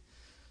against it.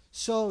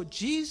 So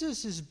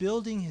Jesus is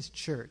building his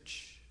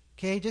church.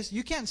 Okay, just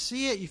you can't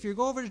see it. If you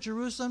go over to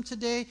Jerusalem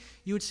today,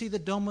 you would see the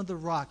Dome of the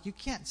Rock. You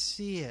can't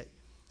see it.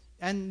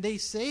 And they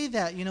say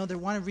that, they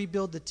want to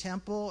rebuild the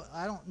temple.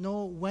 I don't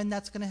know when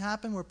that's going to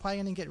happen. We're probably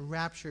going to get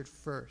raptured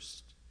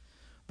first.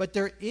 But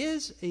there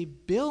is a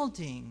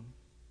building,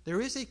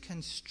 there is a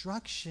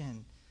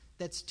construction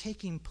that's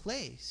taking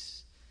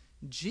place.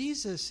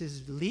 Jesus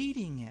is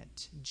leading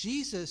it.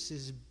 Jesus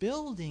is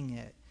building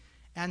it.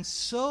 And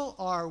so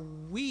are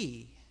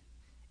we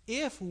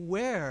if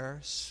we're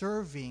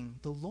serving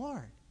the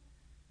Lord.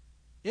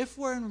 If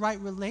we're in right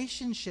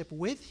relationship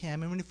with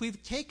him, and if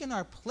we've taken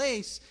our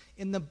place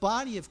in the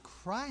body of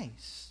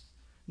Christ,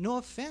 no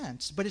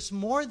offense, but it's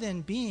more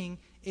than being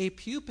a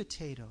pew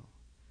potato.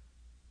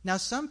 Now,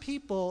 some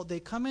people,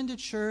 they come into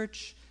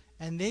church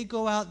and they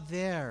go out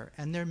there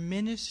and they're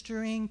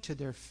ministering to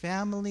their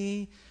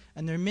family,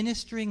 and they're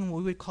ministering what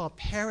we would call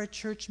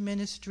parachurch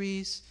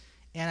ministries.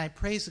 And I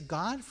praise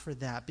God for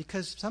that,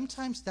 because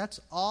sometimes that's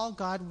all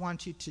God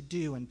wants you to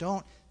do. And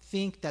don't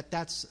think that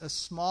that's a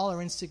small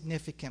or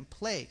insignificant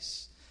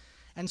place.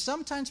 And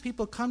sometimes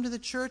people come to the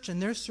church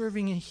and they're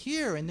serving in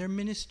here and they're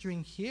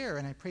ministering here.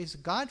 And I praise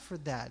God for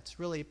that. It's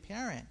really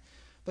apparent.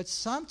 But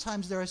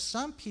sometimes there are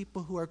some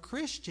people who are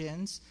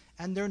Christians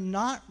and they're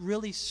not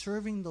really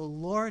serving the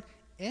Lord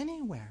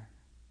anywhere.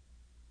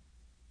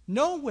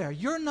 Nowhere.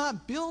 You're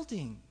not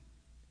building.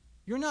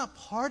 You're not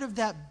part of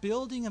that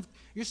building.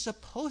 You're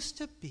supposed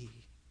to be.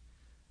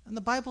 And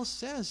the Bible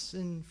says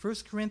in 1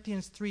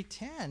 Corinthians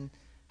 3:10,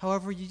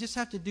 however, you just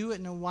have to do it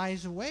in a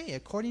wise way.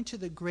 According to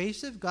the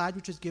grace of God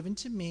which was given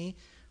to me,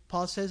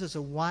 Paul says, as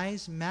a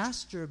wise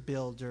master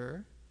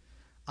builder,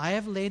 I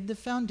have laid the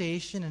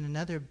foundation and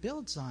another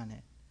builds on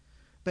it.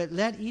 But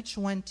let each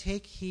one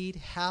take heed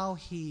how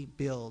he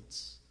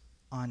builds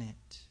on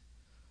it.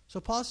 So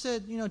Paul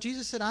said,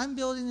 Jesus said, I'm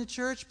building the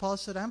church. Paul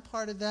said, I'm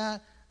part of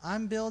that.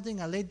 I'm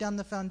building. I laid down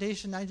the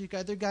foundation. Now you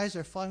other guys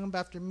are following up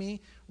after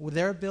me. Well,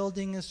 they're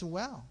building as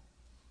well.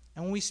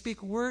 And when we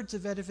speak words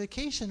of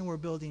edification, we're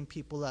building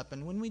people up.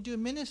 And when we do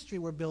ministry,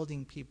 we're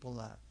building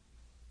people up.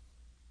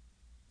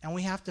 And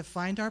we have to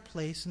find our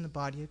place in the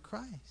body of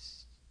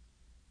Christ.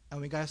 And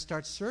we got to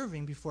start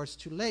serving before it's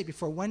too late.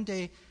 Before one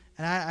day,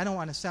 and I don't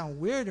want to sound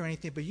weird or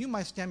anything, but you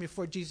might stand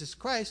before Jesus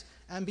Christ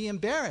and be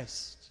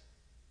embarrassed.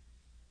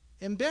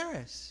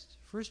 Embarrassed.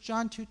 1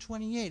 John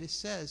 2:28, it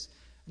says,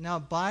 now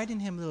abide in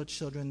him, little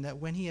children, that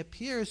when he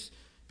appears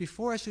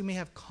before us, we may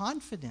have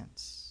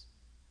confidence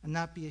and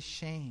not be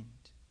ashamed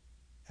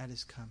at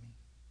his coming.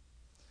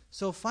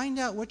 So find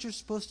out what you're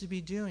supposed to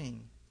be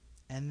doing,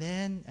 and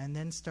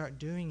then start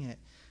doing it.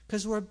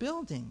 Because we're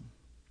building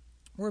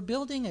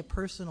a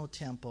personal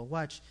temple.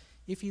 Watch,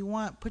 if you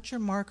want, put your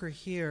marker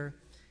here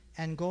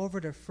and go over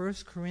to 1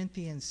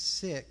 Corinthians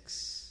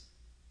 6.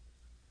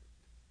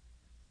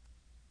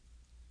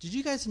 Did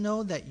you guys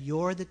know that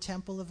you're the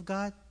temple of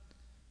God?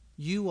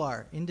 You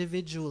are,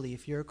 individually,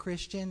 if you're a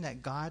Christian,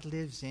 that God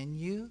lives in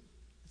you.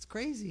 It's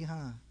crazy,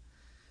 huh?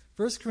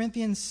 1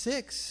 Corinthians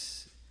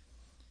 6,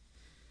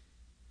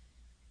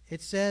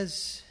 it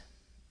says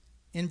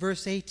in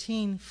verse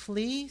 18,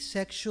 flee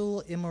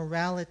sexual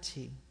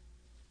immorality.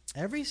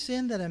 Every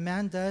sin that a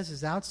man does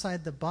is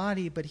outside the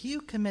body, but he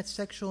who commits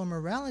sexual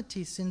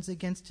immorality sins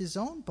against his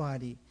own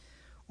body.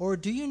 Or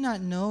do you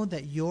not know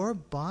that your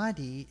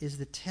body is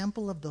the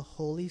temple of the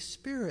Holy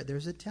Spirit?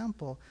 There's a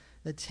temple.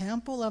 The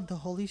temple of the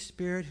Holy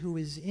Spirit who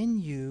is in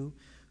you,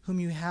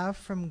 whom you have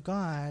from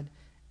God,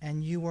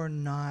 and you are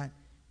not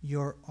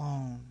your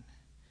own.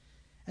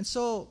 And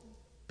so,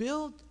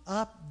 build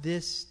up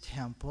this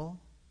temple.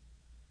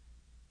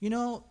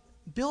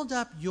 Build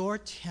up your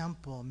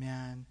temple,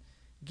 man.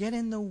 Get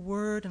in the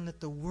Word and let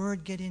the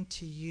Word get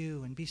into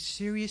you, and be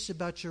serious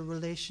about your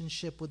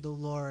relationship with the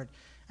Lord.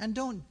 And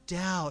don't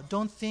doubt.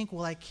 Don't think,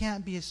 well, I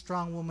can't be a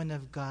strong woman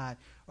of God,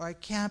 or I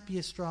can't be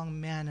a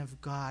strong man of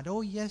God.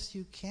 Oh, yes,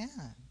 you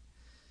can.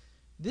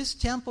 This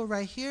temple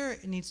right here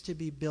needs to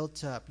be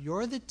built up.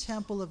 You're the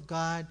temple of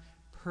God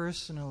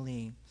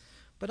personally.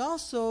 But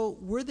also,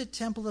 we're the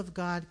temple of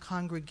God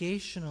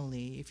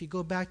congregationally. If you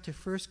go back to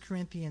 1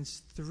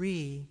 Corinthians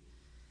 3,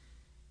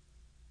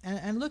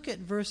 and look at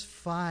verse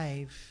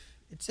 5,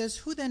 it says,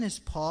 who then is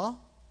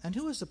Paul, and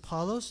who is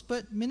Apollos,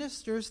 but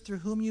ministers through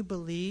whom you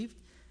believed,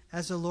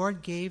 as the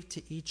Lord gave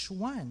to each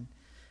one.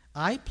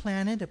 I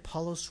planted,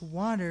 Apollos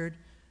watered,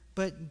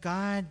 but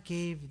God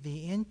gave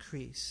the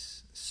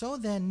increase. So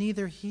then,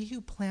 neither he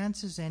who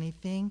plants is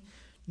anything,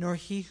 nor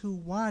he who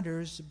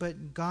waters,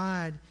 but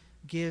God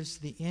gives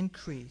the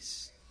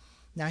increase.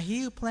 Now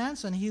he who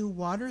plants and he who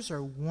waters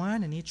are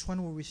one, and each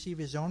one will receive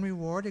his own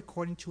reward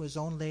according to his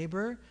own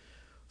labor.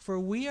 For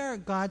we are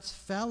God's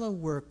fellow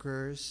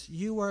workers.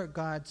 You are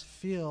God's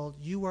field.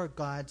 You are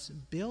God's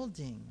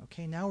building.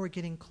 Okay, now we're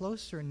getting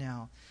closer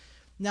now.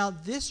 Now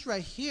this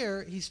right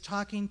here, he's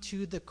talking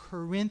to the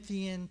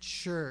Corinthian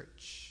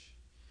church.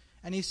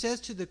 And he says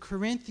to the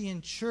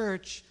Corinthian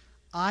church,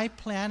 I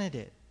planted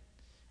it.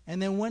 And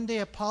then one day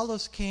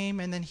Apollos came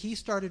and then he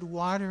started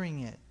watering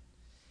it.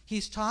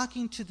 He's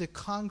talking to the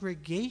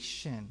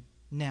congregation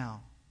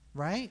now,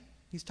 right?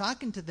 He's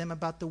talking to them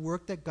about the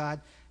work that God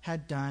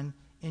had done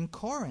in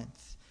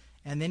Corinth.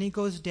 And then he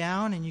goes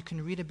down, and you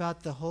can read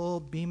about the whole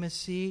Bema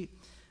seat.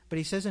 But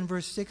he says in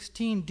verse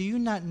 16, do you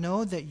not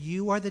know that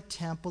you are the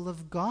temple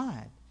of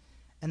God,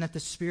 and that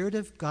the Spirit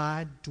of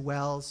God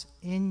dwells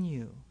in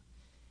you?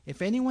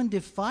 If anyone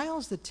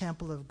defiles the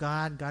temple of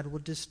God, God will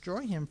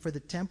destroy him, for the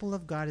temple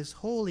of God is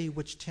holy,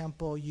 which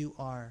temple you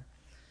are.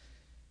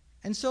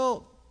 And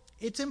so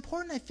it's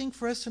important, I think,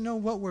 for us to know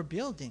what we're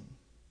building.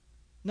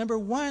 Number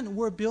one,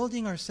 we're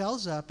building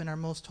ourselves up in our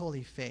most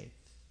holy faith.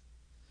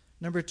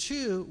 Number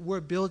two, we're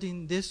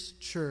building this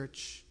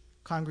church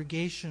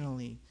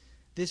congregationally,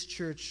 this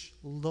church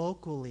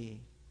locally.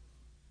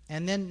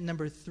 And then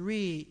number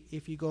three,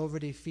 if you go over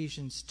to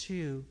Ephesians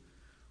 2,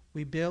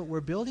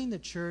 we're building the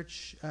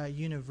church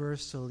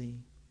universally.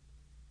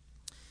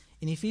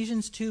 In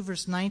Ephesians 2,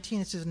 verse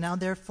 19, it says, "Now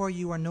therefore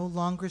you are no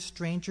longer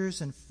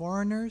strangers and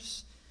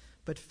foreigners,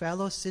 but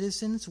fellow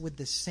citizens with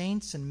the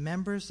saints and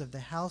members of the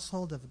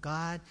household of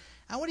God."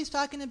 And what he's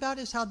talking about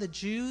is how the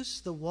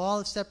Jews, the wall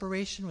of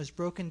separation was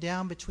broken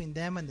down between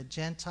them and the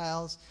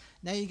Gentiles.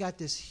 Now you got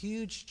this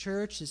huge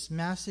church, this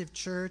massive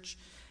church,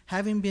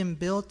 having been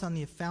built on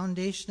the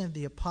foundation of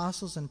the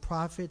apostles and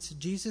prophets,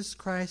 Jesus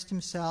Christ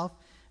himself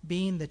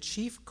being the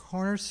chief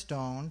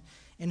cornerstone,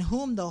 in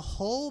whom the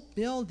whole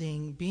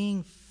building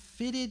being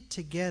fitted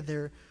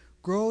together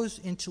grows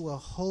into a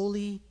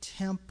holy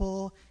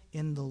temple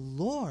in the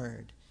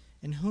Lord,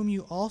 in whom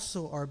you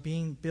also are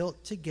being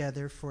built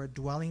together for a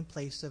dwelling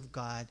place of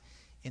God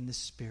in the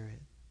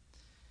Spirit.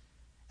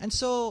 And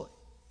so,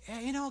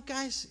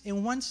 guys,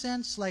 in one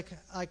sense, like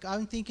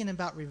I'm thinking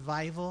about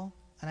revival,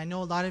 and I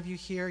know a lot of you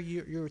here,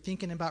 you're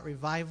thinking about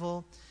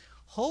revival.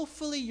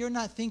 Hopefully you're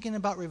not thinking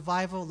about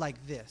revival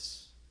like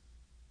this.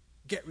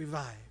 Get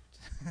revived.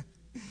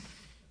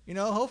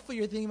 Hopefully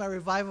you're thinking about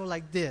revival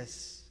like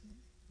this.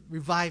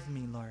 Revive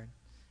me, Lord.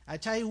 I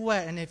tell you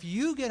what, and if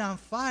you get on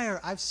fire,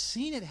 I've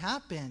seen it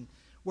happen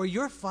where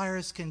your fire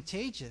is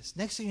contagious.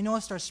 Next thing you know,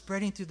 it starts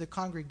spreading through the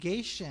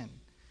congregation.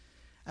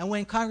 And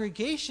when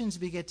congregations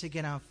begin to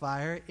get on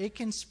fire, it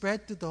can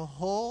spread through the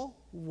whole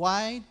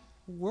wide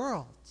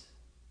world.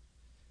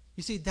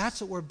 You see,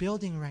 that's what we're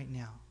building right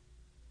now.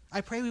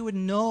 I pray we would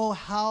know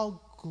how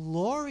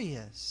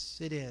glorious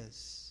it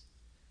is.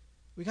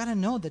 We got to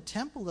know the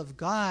temple of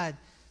God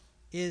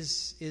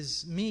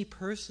is me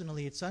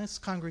personally. It's us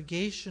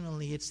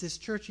congregationally. It's this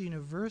church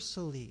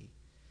universally.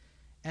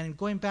 And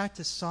going back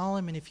to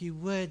Solomon, if you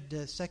would,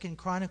 2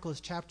 Chronicles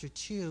chapter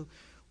 2,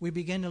 we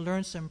begin to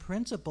learn some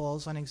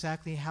principles on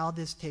exactly how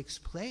this takes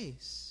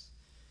place.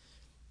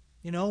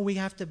 We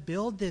have to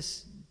build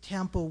this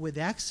temple with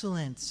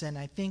excellence and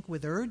I think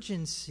with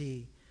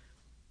urgency.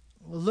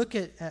 We'll look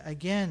at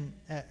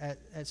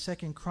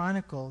 2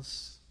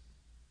 Chronicles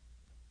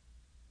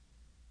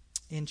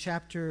in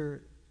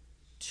chapter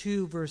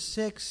 2, verse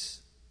 6,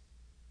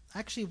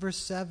 actually verse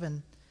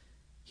 7,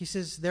 he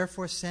says,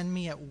 "Therefore send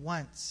me at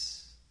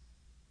once."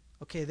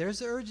 Okay, there's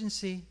the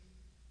urgency.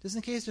 Just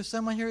in case there's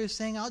someone here who's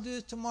saying, "I'll do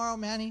this tomorrow,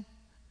 Manny."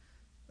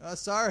 Oh,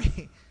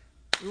 sorry.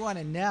 We want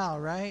it now,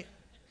 right?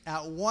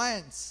 At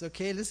once.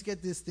 Okay, let's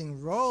get this thing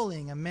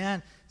rolling. A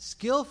man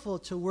skillful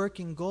to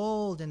work in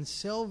gold and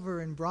silver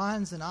and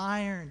bronze and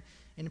iron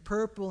and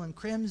purple and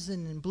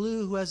crimson and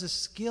blue, who has a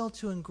skill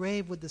to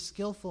engrave with the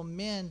skillful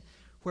men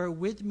who are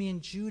with me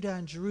in Judah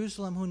and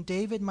Jerusalem, whom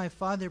David my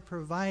father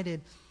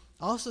provided.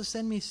 Also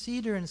send me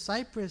cedar and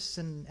cypress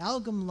and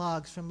algum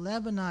logs from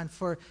Lebanon,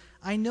 for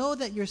I know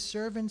that your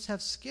servants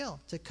have skill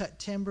to cut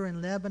timber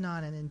in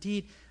Lebanon, and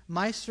indeed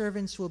my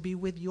servants will be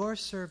with your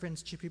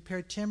servants to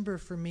prepare timber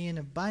for me in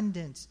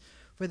abundance.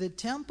 For the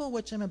temple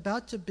which I am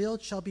about to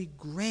build shall be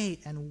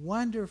great and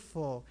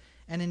wonderful.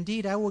 And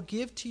indeed I will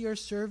give to your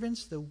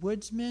servants, the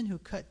woodsmen who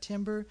cut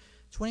timber,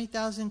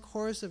 20,000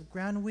 cores of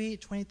ground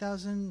wheat,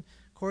 20,000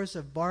 cores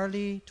of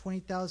barley,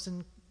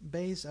 20,000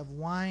 baths of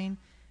wine,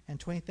 and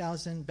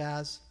 20,000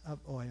 baths of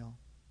oil.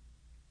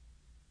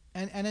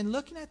 And in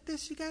looking at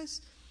this, you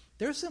guys,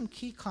 there's some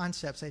key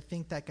concepts I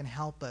think that can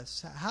help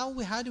us.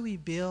 How do we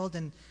build?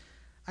 And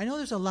I know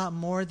there's a lot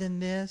more than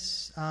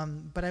this,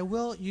 but I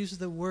will use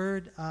the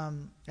word,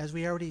 as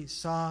we already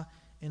saw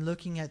in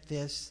looking at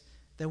this,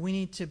 that we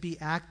need to be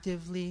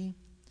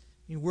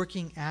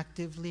working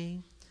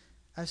actively.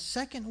 A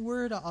second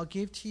word I'll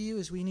give to you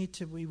is we need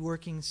to be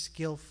working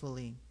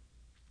skillfully.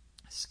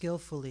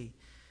 Skillfully.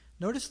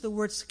 Notice the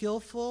word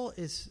skillful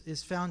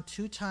is found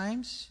 2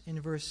 times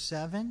in verse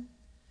 7.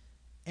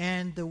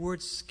 And the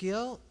word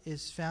skill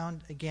is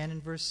found again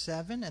in verse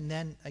 7 and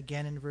then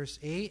again in verse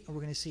 8. And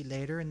we're going to see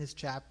later in this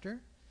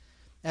chapter.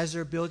 As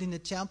they're building the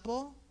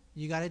temple,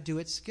 you got to do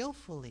it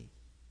skillfully.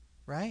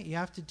 Right? You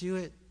have to do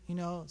it,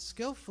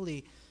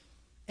 skillfully.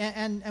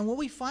 And what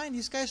we find,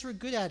 these guys were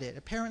good at it.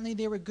 Apparently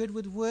they were good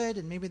with wood,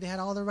 and maybe they had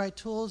all the right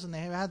tools, and they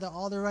had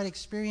all the right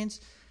experience.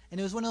 And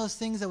it was one of those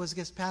things that was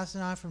just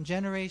passing on from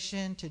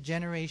generation to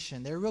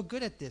generation. They're real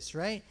good at this,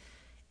 right?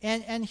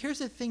 And here's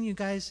the thing, you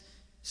guys.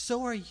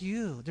 So are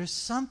you. There's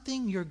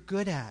something you're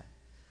good at.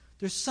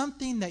 There's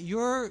something that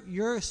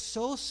you're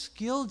so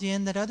skilled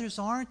in that others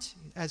aren't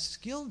as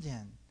skilled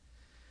in.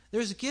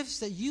 There's gifts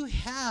that you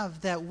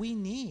have that we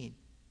need.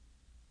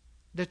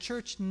 The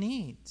church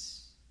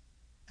needs.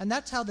 And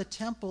that's how the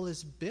temple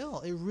is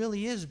built. It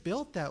really is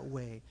built that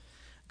way.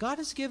 God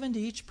has given to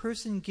each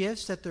person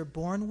gifts that they're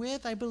born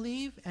with, I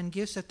believe, and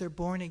gifts that they're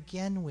born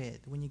again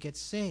with when you get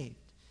saved.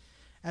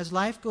 As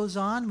life goes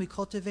on, we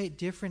cultivate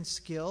different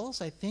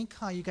skills. I think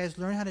how you guys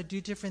learn how to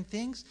do different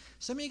things.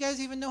 Some of you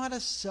guys even know how to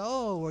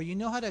sew, or you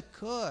know how to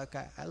cook.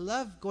 I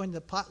love going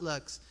to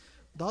potlucks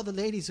with all the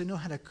ladies who know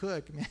how to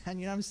cook, man.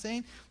 You know what I'm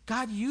saying?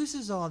 God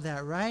uses all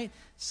that, right?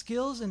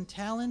 Skills and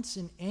talents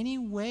in any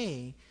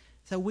way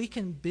so we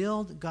can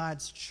build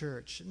God's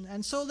church.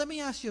 And so let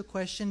me ask you a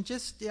question.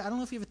 I don't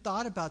know if you've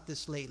thought about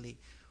this lately.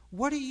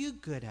 What are you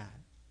good at?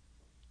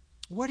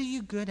 What are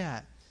you good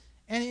at?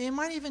 And it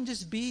might even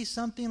just be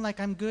something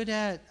like, I'm good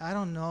at, I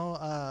don't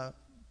know,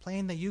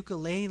 playing the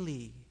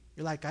ukulele.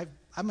 You're like,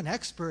 I'm an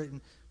expert in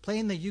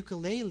playing the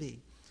ukulele.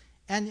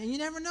 And you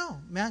never know.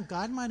 Man,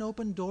 God might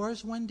open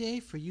doors one day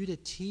for you to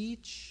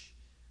teach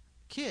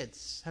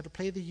kids how to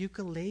play the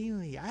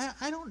ukulele.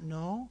 I don't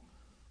know.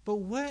 But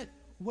what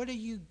are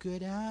you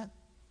good at?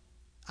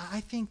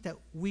 I think that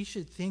we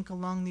should think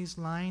along these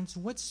lines.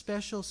 What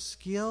special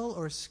skill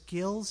or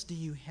skills do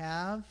you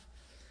have?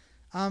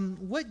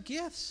 What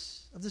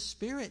gifts of the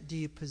Spirit do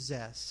you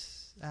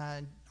possess?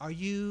 Are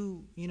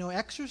you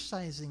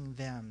exercising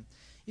them?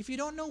 If you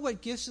don't know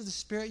what gifts of the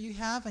Spirit you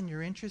have and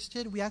you're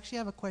interested, we actually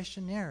have a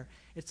questionnaire.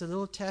 It's a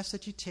little test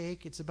that you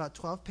take. It's about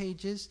 12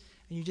 pages,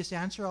 and you just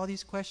answer all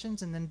these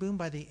questions, and then boom,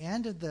 by the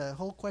end of the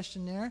whole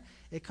questionnaire,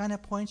 it kind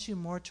of points you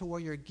more to where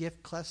your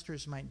gift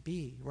clusters might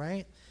be,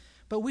 right?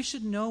 But we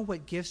should know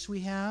what gifts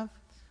we have.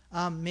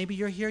 Maybe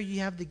you're here, you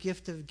have the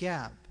gift of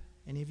gab.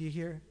 Any of you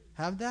here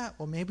have that?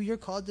 Well, maybe you're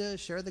called to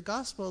share the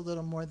gospel a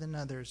little more than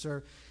others.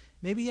 Or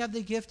maybe you have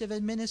the gift of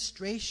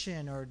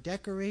administration or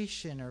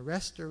decoration or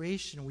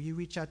restoration where you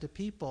reach out to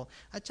people.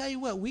 I tell you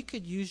what, we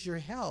could use your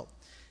help.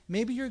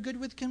 Maybe you're good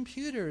with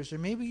computers, or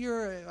maybe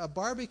you're a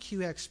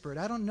barbecue expert.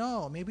 I don't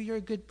know. Maybe you're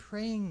a good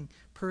praying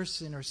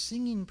person or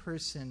singing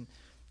person.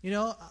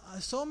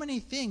 So many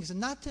things. And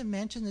not to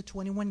mention the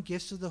 21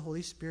 gifts of the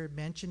Holy Spirit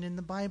mentioned in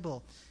the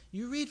Bible.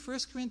 You read 1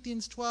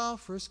 Corinthians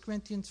 12, 1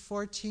 Corinthians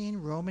 14,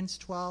 Romans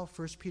 12,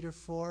 1 Peter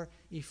 4,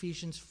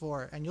 Ephesians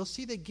 4. And you'll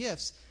see the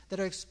gifts that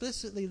are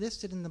explicitly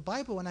listed in the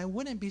Bible, and I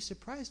wouldn't be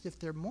surprised if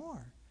there are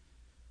more.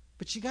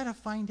 But you got to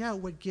find out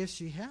what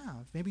gifts you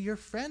have. Maybe you're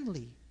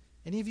friendly.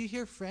 Any of you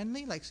here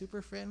friendly, like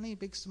super friendly,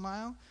 big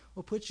smile?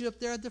 We'll put you up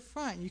there at the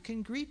front. You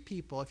can greet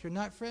people. If you're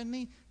not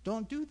friendly,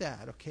 don't do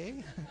that,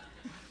 okay?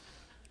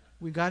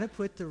 We got to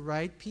put the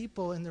right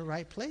people in the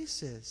right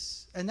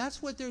places. And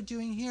that's what they're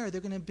doing here.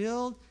 They're going to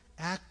build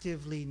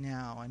actively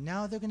now. And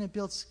now they're going to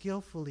build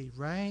skillfully,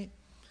 right?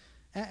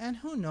 And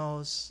who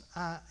knows?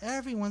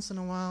 Every once in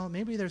a while,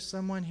 maybe there's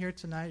someone here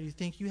tonight you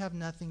think you have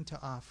nothing to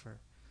offer.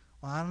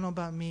 Well, I don't know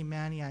about me,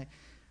 Manny.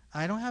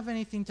 I don't have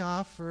anything to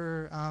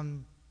offer.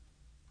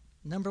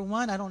 Number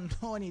one, I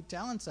don't know any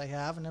talents I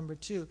have. And number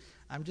two,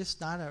 I'm just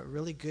not a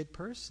really good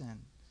person.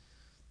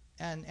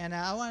 And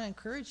I want to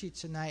encourage you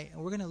tonight,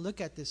 and we're going to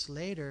look at this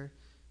later.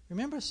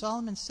 Remember,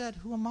 Solomon said,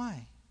 who am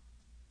I?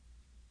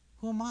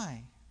 Who am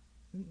I?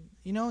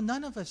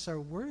 None of us are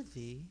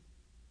worthy.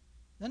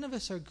 None of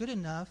us are good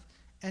enough,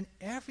 and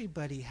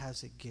everybody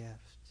has a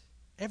gift.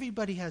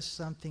 Everybody has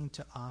something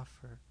to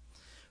offer.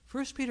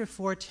 1 Peter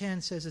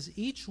 4:10 says, as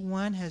each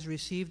one has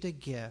received a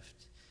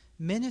gift,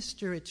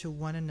 minister it to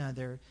one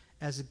another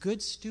as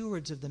good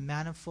stewards of the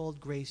manifold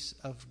grace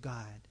of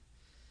God.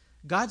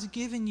 God's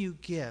given you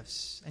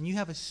gifts, and you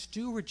have a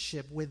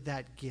stewardship with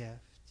that gift.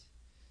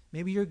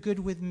 Maybe you're good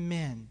with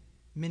men,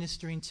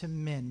 ministering to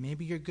men.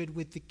 Maybe you're good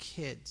with the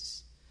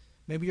kids.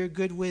 Maybe you're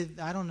good with,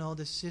 I don't know,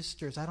 the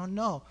sisters. I don't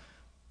know.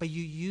 But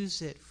you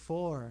use it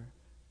for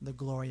the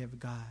glory of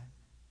God.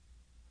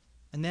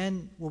 And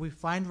then what we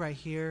find right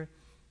here,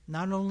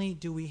 not only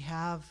do we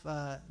have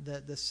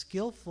the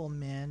skillful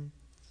men,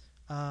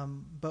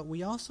 but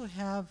we also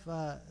have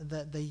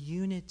the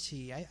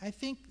unity. I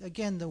think,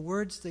 again, the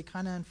words, they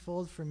kind of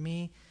unfold for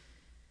me.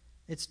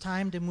 It's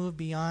time to move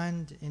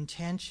beyond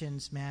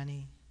intentions,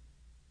 Manny.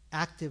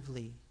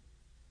 Actively,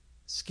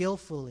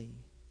 skillfully.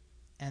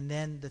 And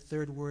then the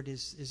third word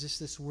is just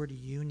this word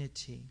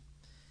unity.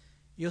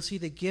 You'll see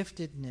the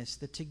giftedness,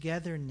 the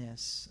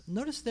togetherness.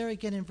 Notice there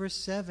again in verse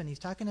 7, he's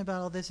talking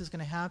about all this is going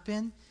to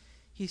happen.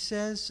 He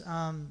says,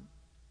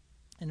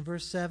 in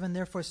verse 7,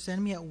 therefore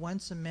send me at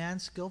once a man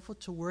skillful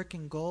to work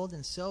in gold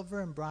and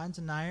silver and bronze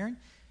and iron,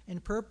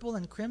 in purple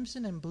and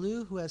crimson and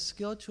blue, who has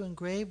skill to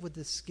engrave with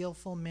the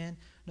skillful men.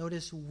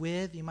 Notice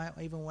with, you might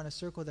even want to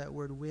circle that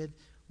word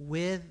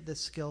with the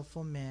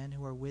skillful men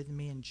who are with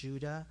me in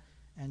Judah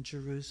and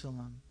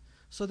Jerusalem.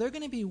 So they're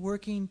going to be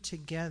working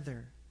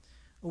together.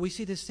 We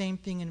see the same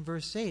thing in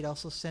verse 8.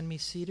 Also send me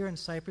cedar and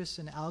cypress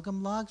and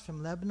algum logs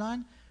from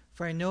Lebanon,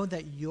 for I know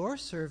that your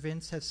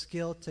servants have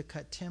skill to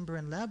cut timber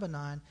in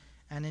Lebanon,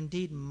 and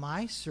indeed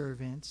my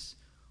servants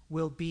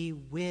will be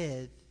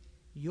with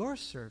your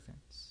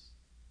servants.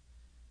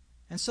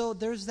 And so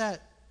there's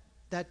that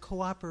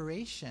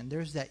cooperation.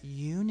 There's that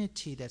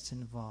unity that's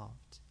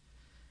involved.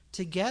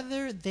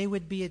 Together they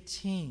would be a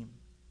team.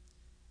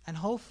 And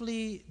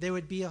hopefully there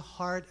would be a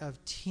heart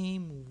of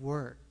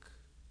teamwork.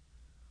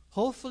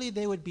 Hopefully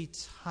they would be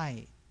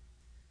tight.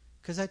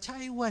 Because I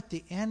tell you what,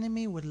 the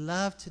enemy would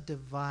love to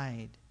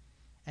divide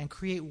and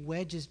create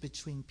wedges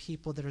between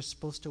people that are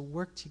supposed to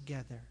work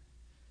together.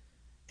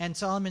 And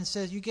Solomon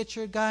says, you get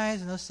your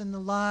guys and they'll send the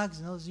logs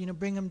and those,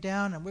 bring them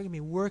down, and we're going to be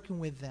working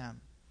with them.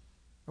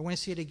 We're going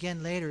to see it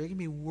again later. They're going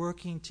to be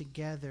working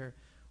together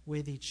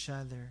with each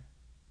other.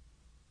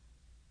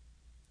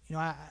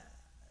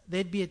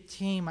 They'd be a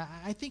team.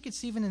 I think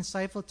it's even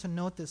insightful to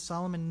note that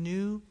Solomon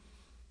knew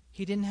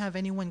he didn't have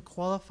anyone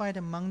qualified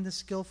among the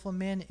skillful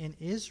men in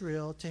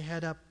Israel to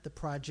head up the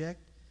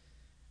project.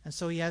 And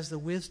so he has the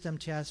wisdom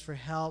to ask for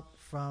help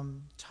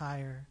from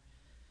Tyre.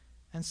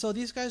 And so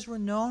these guys were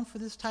known for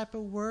this type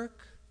of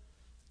work.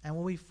 And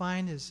what we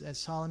find is, as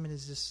Solomon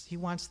is this, he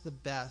wants the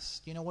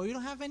best. Well, we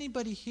don't have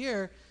anybody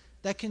here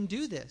that can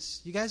do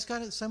this. You guys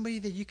got somebody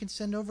that you can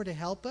send over to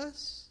help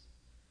us?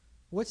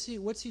 What's he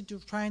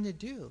trying to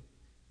do?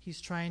 He's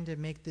trying to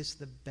make this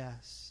the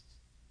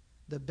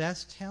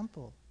best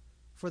temple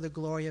for the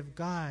glory of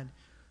God.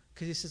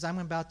 Because he says, I'm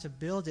about to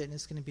build it, and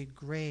it's going to be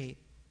great,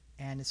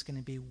 and it's going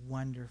to be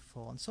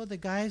wonderful. And so the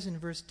guys in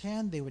verse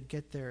 10, they would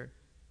get their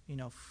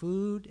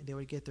food, they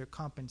would get their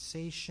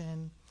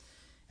compensation.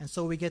 And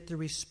so we get the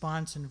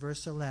response in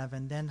verse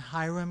 11. Then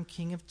Hiram,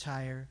 king of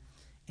Tyre,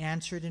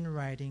 answered in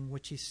writing,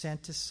 which he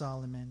sent to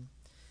Solomon,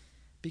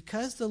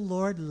 because the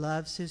Lord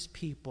loves his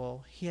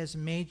people, he has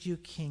made you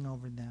king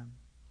over them.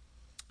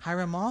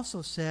 Hiram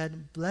also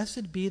said,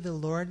 Blessed be the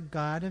Lord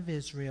God of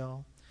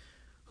Israel,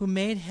 who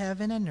made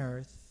heaven and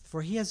earth,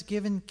 for he has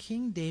given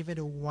King David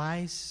a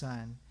wise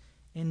son,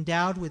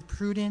 endowed with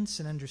prudence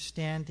and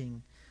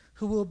understanding,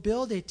 who will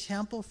build a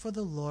temple for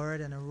the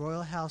Lord and a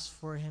royal house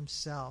for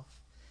himself.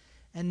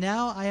 And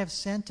now I have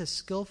sent a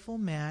skillful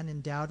man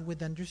endowed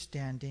with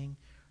understanding,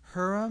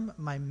 Huram,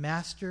 my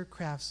master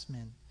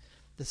craftsman,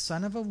 the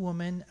son of a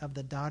woman of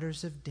the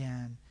daughters of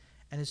Dan,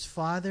 and his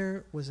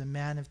father was a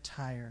man of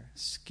Tyre,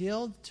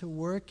 skilled to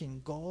work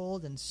in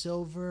gold and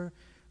silver,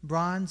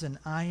 bronze and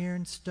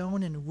iron,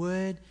 stone and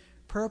wood,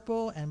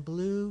 purple and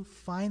blue,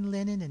 fine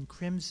linen and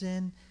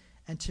crimson,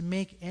 and to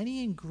make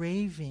any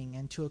engraving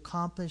and to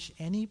accomplish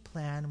any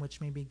plan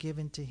which may be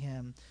given to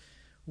him,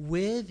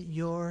 with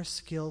your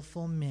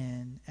skillful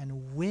men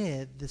and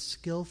with the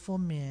skillful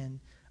men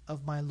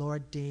of my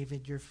lord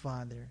David your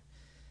father.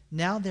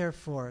 Now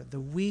therefore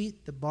the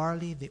wheat, the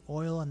barley, the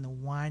oil, and the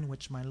wine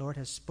which my lord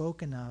has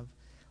spoken of,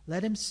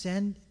 let him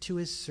send to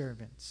his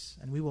servants,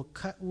 and we will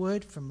cut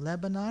wood from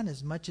Lebanon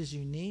as much as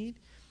you need.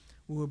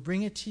 We will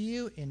bring it to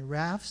you in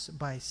rafts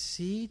by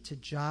sea to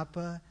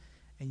Joppa,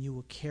 and you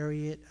will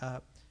carry it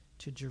up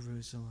to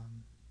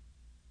Jerusalem.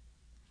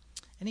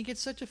 And he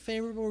gets such a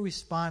favorable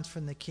response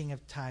from the king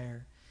of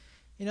Tyre.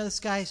 This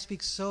guy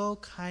speaks so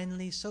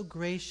kindly, so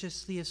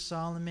graciously of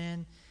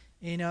Solomon.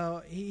 He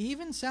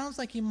even sounds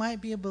like he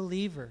might be a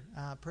believer.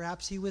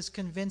 Perhaps he was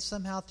convinced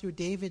somehow through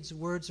David's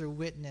words or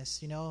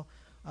witness. We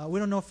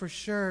don't know for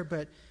sure,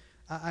 but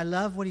I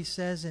love what he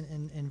says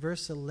in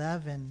verse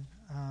 11.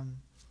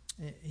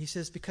 He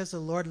says, because the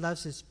Lord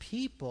loves his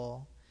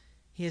people,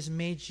 he has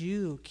made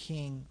you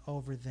king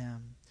over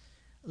them.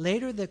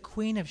 Later, the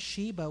Queen of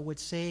Sheba would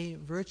say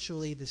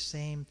virtually the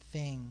same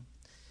thing.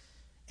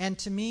 And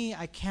to me,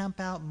 I camp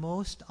out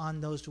most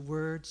on those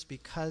words,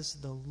 because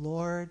the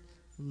Lord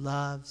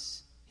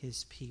loves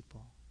his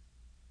people.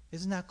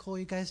 Isn't that cool,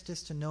 you guys,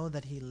 just to know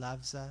that he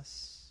loves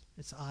us?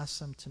 It's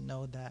awesome to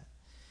know that.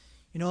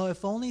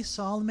 If only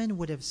Solomon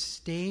would have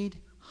stayed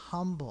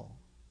humble,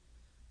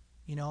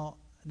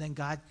 then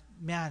God,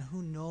 man,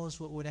 who knows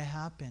what would have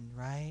happened,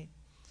 right?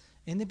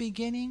 In the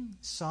beginning,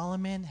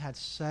 Solomon had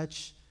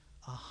such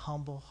a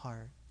humble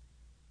heart.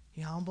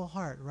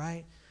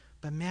 Right?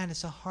 But man,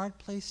 it's a hard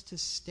place to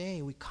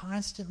stay. We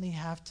constantly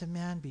have to,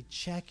 be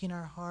checking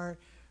our heart,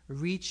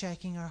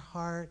 rechecking our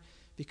heart,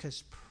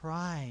 because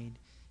pride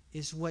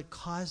is what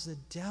caused the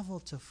devil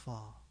to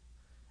fall.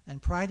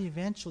 And pride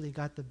eventually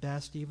got the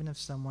best even of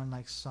someone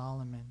like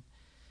Solomon.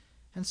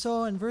 And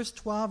so in verse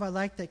 12, I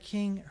like that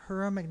King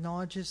Huram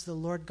acknowledges the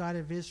Lord God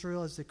of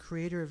Israel as the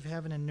creator of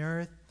heaven and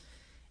earth.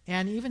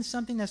 And even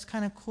something that's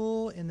kind of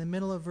cool in the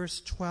middle of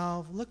verse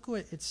 12. Look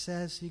what it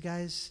says, you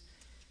guys.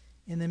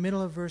 In the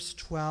middle of verse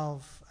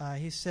 12,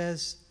 he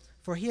says,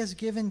 for he has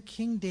given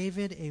King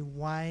David a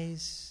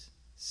wise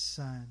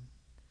son.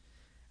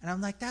 And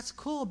I'm like, that's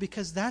cool,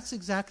 because that's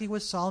exactly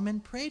what Solomon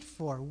prayed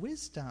for,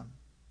 wisdom.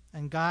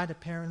 And God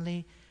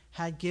apparently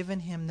had given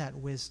him that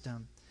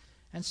wisdom.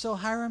 And so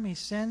Hiram, he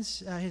sends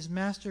his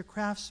master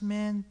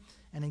craftsmen,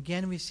 and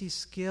again we see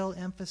skill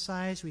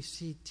emphasized, we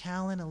see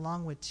talent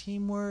along with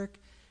teamwork,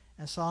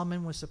 and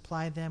Solomon would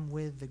supply them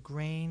with the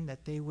grain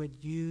that they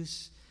would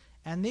use.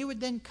 And they would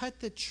then cut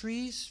the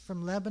trees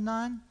from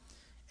Lebanon.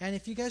 And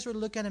if you guys were to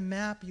look at a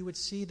map, you would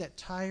see that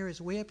Tyre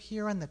is way up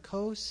here on the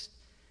coast,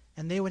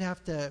 and they would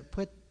have to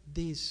put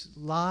these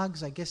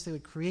logs, I guess they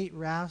would create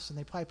rafts, and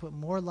they probably put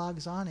more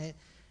logs on it,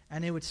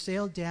 and they would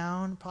sail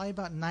down probably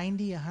about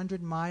 90,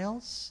 100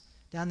 miles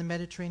down the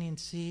Mediterranean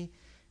Sea.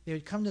 They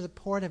would come to the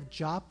port of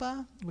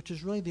Joppa, which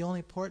was really the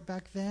only port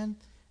back then,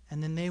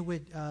 and then they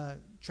would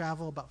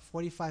travel about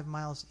 45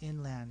 miles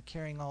inland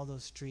carrying all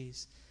those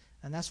trees.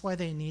 And that's why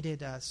they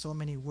needed so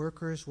many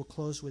workers. We'll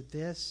close with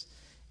this.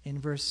 In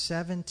verse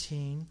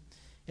 17,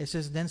 it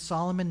says, then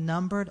Solomon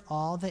numbered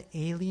all the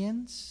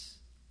aliens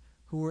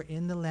who were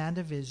in the land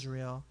of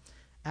Israel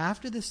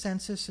after the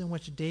census in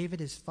which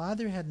David his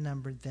father had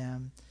numbered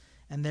them,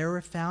 and there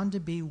were found to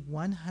be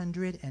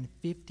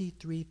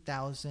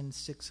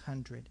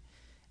 153,600.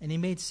 And he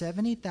made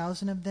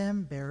 70,000 of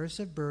them bearers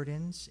of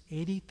burdens,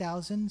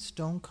 80,000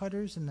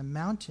 stonecutters in the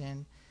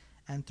mountain,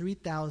 and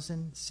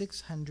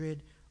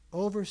 3,600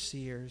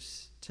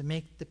 overseers to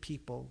make the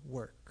people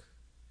work.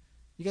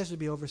 You guys would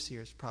be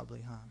overseers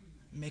probably, huh?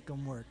 make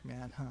them work,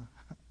 man,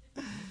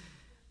 huh?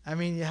 I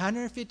mean,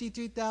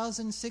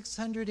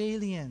 152,600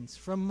 aliens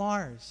from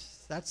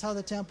Mars. That's how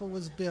the temple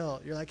was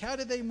built. You're like, how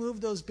did they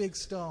move those big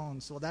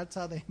stones? Well, that's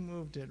how they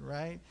moved it,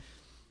 right?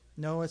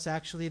 No, it's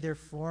actually they're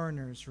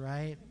foreigners,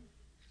 right?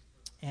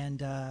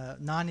 And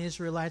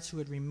non-Israelites who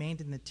had remained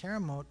in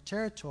the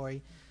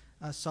territory,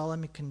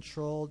 Solomon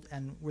controlled,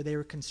 and where they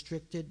were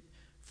constricted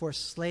for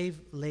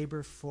slave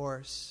labor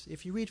force.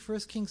 If you read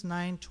 1 Kings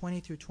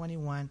 9:20 through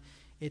 21,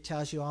 it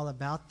tells you all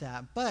about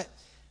that. But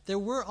there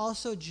were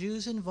also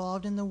Jews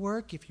involved in the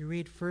work. If you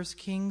read 1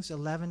 Kings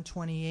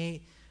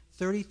 11:28,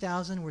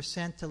 30,000 were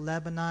sent to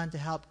Lebanon to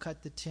help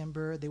cut the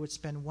timber. They would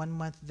spend 1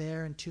 month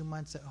there and 2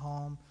 months at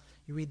home.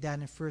 You read that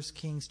in 1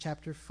 Kings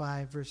chapter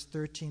 5, verse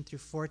 13 through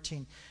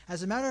 14.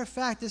 As a matter of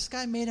fact, this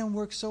guy made him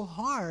work so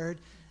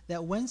hard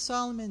that when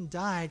Solomon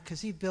died,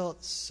 because he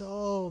built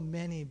so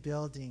many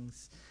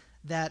buildings,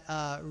 that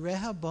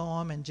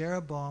Rehoboam and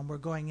Jeroboam were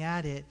going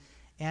at it.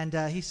 And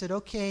he said,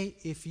 okay,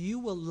 if you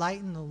will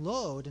lighten the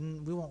load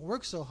and we won't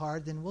work so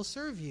hard, then we'll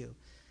serve you.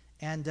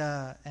 And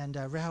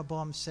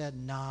Rehoboam said,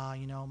 nah,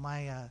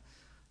 my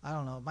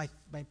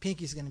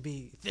pinky's going to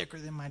be thicker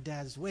than my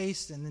dad's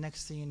waist. And the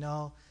next thing you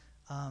know,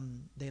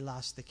 they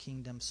lost the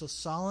kingdom. So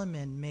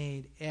Solomon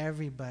made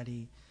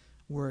everybody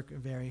work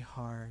very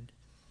hard.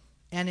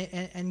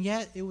 And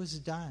yet it was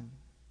done.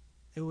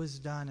 It was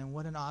done. And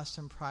what an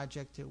awesome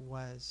project it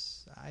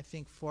was. I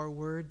think 4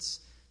 words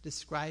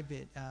describe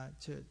it.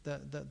 To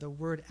the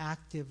word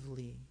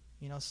actively.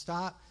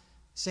 Stop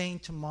saying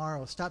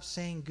tomorrow. Stop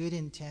saying good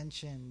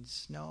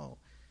intentions. No.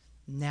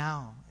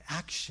 Now.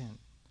 Action.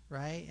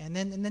 Right? And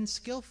then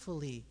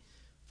skillfully.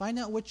 Find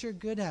out what you're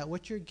good at,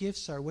 what your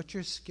gifts are, what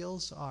your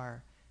skills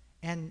are,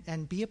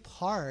 and be a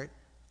part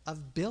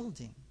of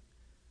building.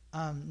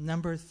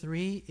 Number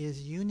 3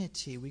 is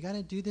unity. We got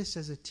to do this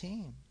as a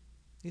team.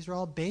 These are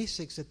all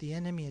basics that the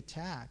enemy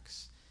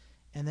attacks.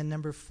 And then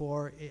number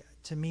 4,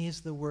 to me,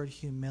 is the word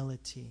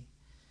humility.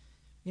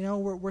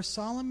 Where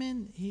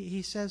Solomon,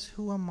 he says,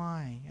 who am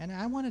I? And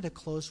I wanted to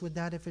close with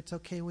that, if it's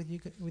okay with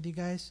you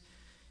guys.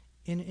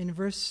 In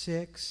verse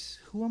 6,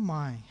 who am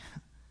I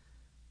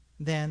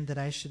then that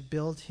I should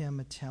build him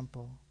a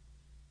temple,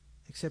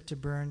 except to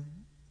burn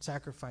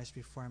sacrifice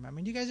before him? I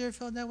mean, do you guys ever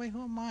feel that way?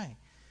 Who am I?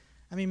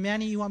 I mean,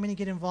 Manny, you want me to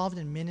get involved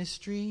in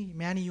ministry?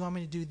 Manny, you want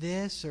me to do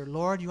this? Or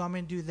Lord, you want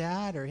me to do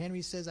that? Or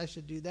Henry says I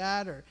should do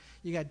that? Or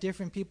you got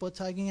different people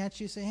tugging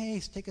at you, say, hey,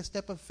 take a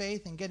step of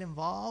faith and get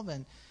involved.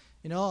 And,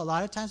 a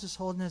lot of times what's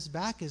holding us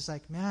back is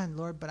like, man,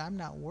 Lord, but I'm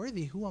not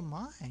worthy. Who am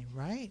I,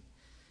 right?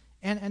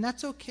 And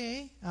that's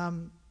okay.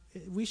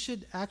 We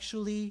should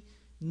actually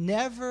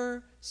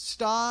never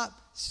stop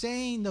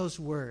saying those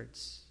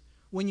words.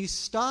 When you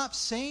stop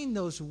saying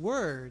those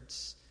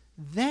words,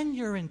 then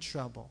you're in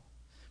trouble.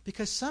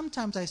 Because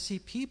sometimes I see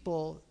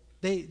people,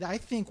 I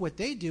think what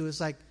they do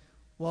is like,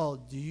 well,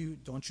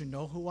 don't you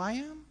know who I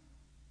am?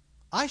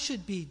 I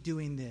should be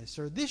doing this,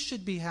 or this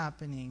should be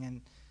happening.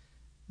 And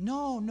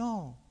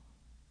no.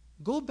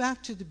 Go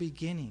back to the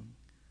beginning.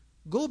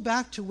 Go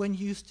back to when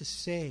you used to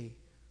say,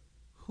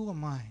 who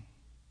am I?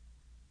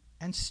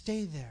 And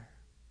stay there.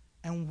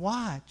 And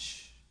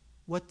watch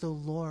what the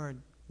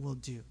Lord will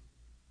do.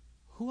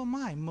 Who am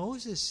I?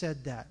 Moses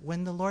said that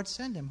when the Lord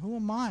sent him. Who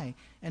am I?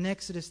 In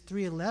Exodus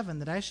 3:11,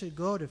 that I should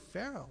go to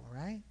Pharaoh,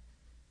 right?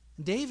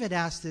 David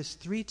asked this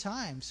 3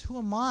 times. Who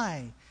am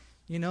I?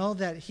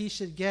 That he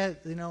should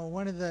get,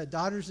 one of the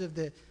daughters of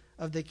the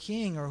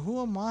king. Or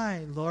who am I,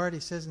 Lord? He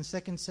says in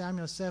 2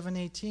 Samuel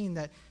 7:18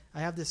 that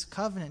I have this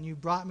covenant and you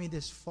brought me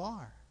this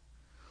far.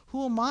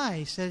 Who am I?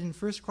 He said in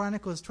 1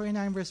 Chronicles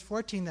 29 verse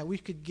 14 that we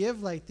could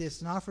give like this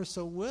and offer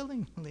so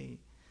willingly.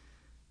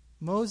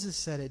 Moses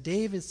said it.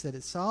 David said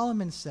it.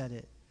 Solomon said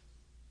it.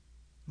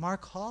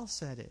 Mark Hall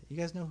said it. You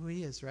guys know who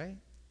he is, right?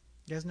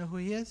 You guys know who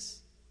he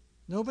is?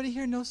 Nobody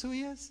here knows who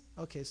he is?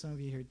 Okay, some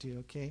of you here do,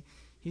 okay?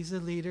 He's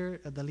the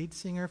lead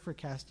singer for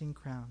Casting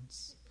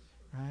Crowns,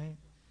 right?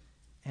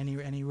 And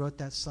he wrote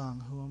that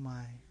song, Who Am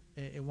I?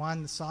 It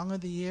won the Song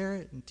of the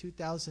Year in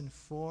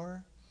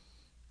 2004.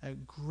 A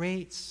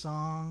great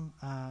song.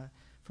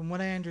 From what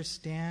I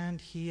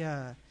understand, he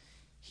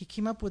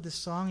came up with the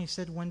song. He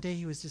said one day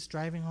he was just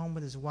driving home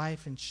with his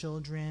wife and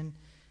children,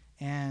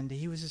 and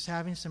he was just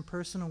having some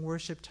personal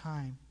worship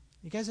time.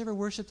 You guys ever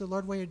worship the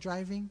Lord while you're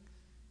driving?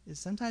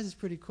 Sometimes it's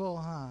pretty cool,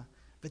 huh?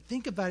 But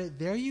think about it.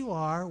 There you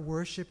are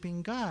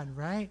worshiping God,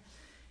 right?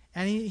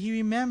 And he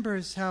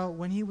remembers how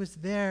when he was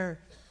there,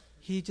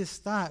 he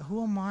just thought,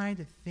 who am I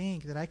to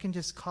think that I can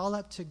just call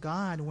up to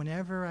God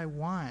whenever I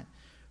want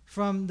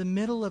from the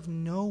middle of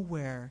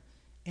nowhere,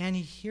 and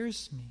he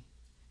hears me.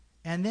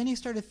 And then he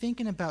started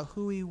thinking about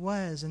who he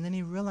was, and then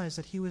he realized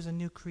that he was a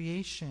new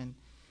creation.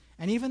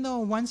 And even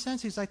though in one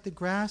sense he's like the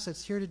grass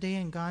that's here today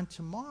and gone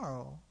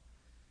tomorrow,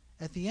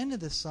 at the end of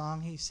the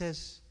song he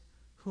says,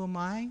 who am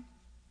I?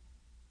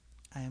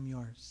 I am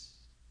yours.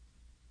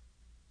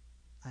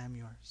 I am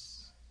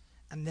yours.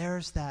 And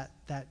there's that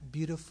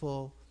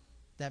beautiful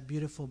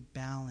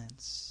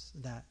balance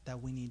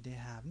that we need to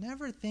have.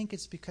 Never think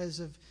it's because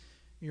of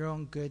your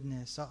own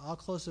goodness. I'll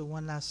close with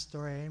one last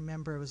story. I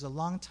remember it was a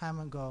long time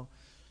ago.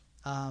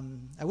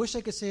 I wish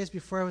I could say this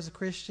before I was a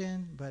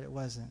Christian, but it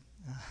wasn't.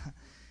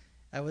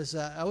 I was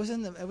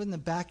in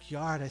the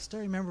backyard. I still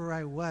remember where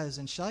I was,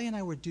 and Shelly and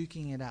I were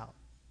duking it out.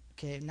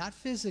 Okay, not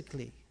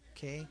physically.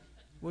 Okay,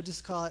 we'll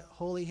just call it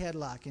holy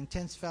headlock,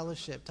 intense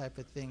fellowship type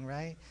of thing,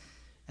 right?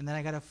 And then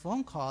I got a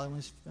phone call. It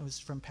was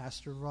from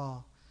Pastor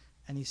Rawl,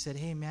 and he said,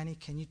 "Hey, Manny,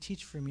 can you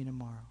teach for me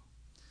tomorrow?"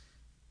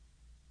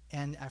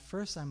 And at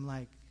first, I'm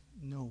like,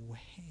 "No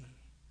way!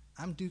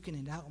 I'm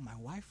duking it out with my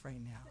wife right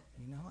now.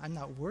 I'm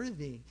not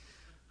worthy."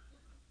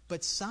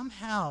 But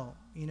somehow,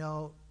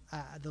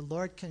 the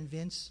Lord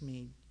convinced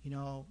me,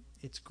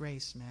 it's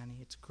grace, Manny,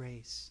 it's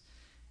grace.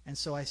 And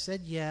so I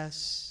said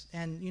yes.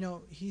 And,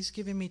 he's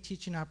given me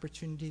teaching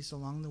opportunities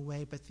along the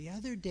way. But the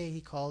other day he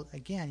called,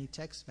 again, he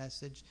text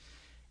messaged.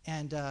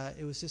 And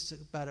it was just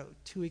about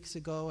 2 weeks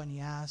ago, and he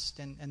asked.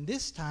 And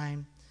this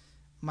time,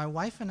 my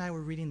wife and I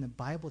were reading the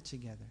Bible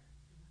together.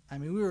 I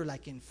mean, we were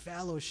like in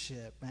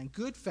fellowship, man,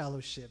 good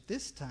fellowship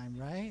this time,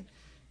 right?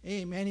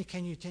 "Hey, Manny,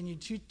 can you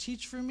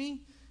teach for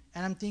me?"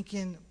 And I'm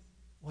thinking,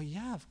 well,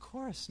 yeah, of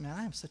course, man.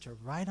 I am such a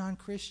right-on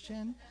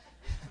Christian.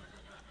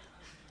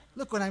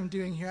 Look what I'm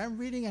doing here. I'm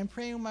reading, I'm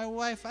praying with my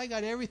wife. I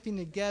got everything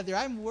together.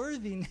 I'm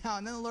worthy now.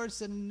 And then the Lord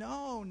said,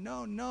 no.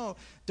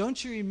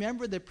 Don't you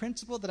remember the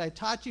principle that I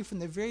taught you from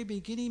the very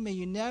beginning? May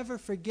you never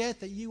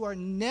forget that you will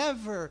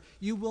never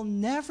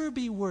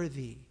be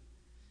worthy.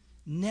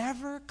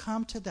 Never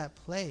come to that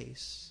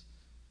place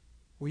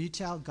where you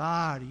tell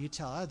God or you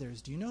tell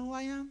others, "Do you know who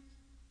I am?"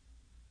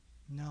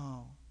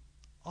 No.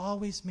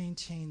 Always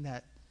maintain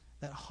that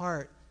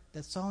heart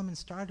that Solomon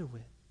started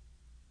with.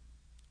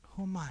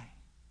 Who am I?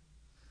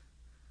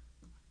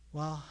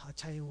 Well, I'll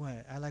tell you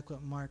what. I like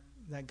what Mark,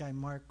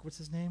 what's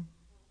his name?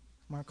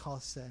 Mark Hall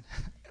said.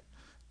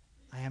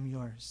 "I am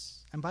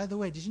yours." And by the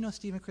way, did you know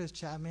Stephen Chris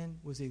Chapman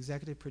was the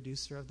executive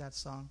producer of that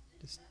song?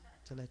 Just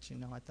to let you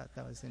know, I thought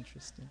that was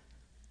interesting.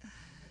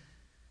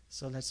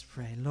 So let's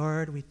pray.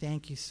 Lord, we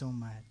thank you so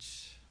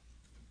much.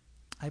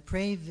 I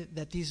pray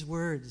that these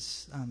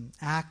words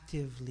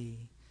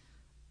actively,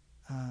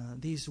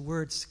 these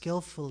words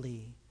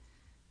skillfully,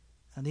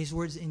 these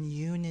words in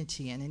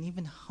unity and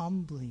even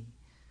humbly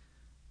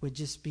would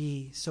just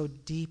be so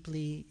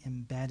deeply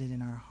embedded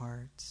in our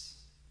hearts.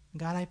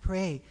 God, I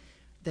pray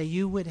that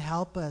you would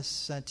help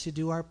us to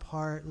do our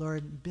part.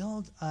 Lord,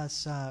 build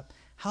us up.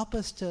 Help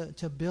us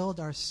to build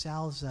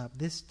ourselves up,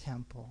 this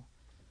temple,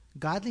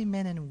 godly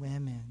men and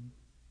women.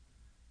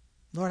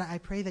 Lord, I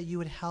pray that you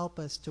would help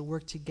us to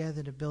work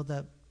together to build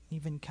up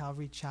even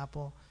Calvary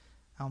Chapel,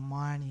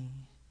 Almani,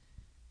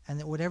 and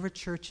that whatever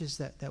churches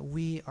that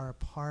we are a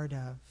part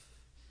of.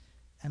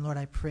 And Lord,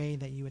 I pray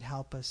that you would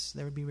help us.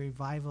 There would be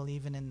revival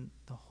even in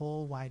the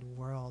whole wide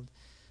world.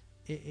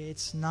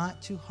 It's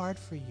not too hard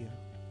for you.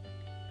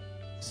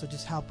 So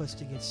just help us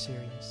to get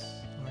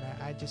serious. Lord,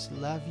 I just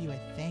love you. I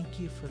thank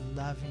you for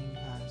loving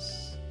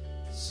us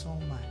so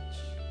much.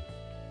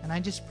 And I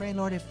just pray,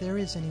 Lord, if there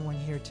is anyone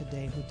here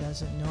today who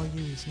doesn't know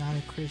you, who's not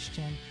a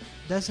Christian,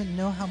 doesn't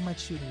know how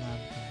much you love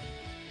them,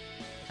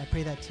 I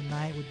pray that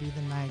tonight would be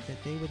the night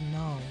that they would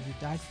know you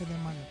died for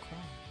them on the cross.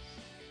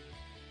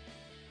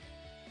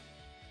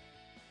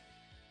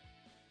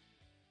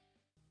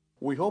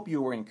 We hope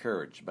you were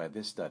encouraged by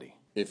this study.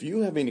 If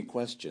you have any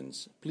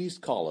questions, please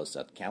call us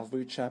at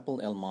Calvary Chapel,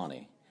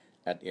 Almani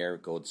at area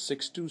code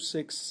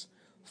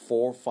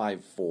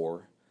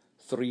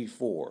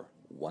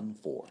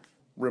 626-454-3414.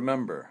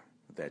 Remember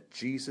that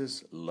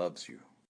Jesus loves you.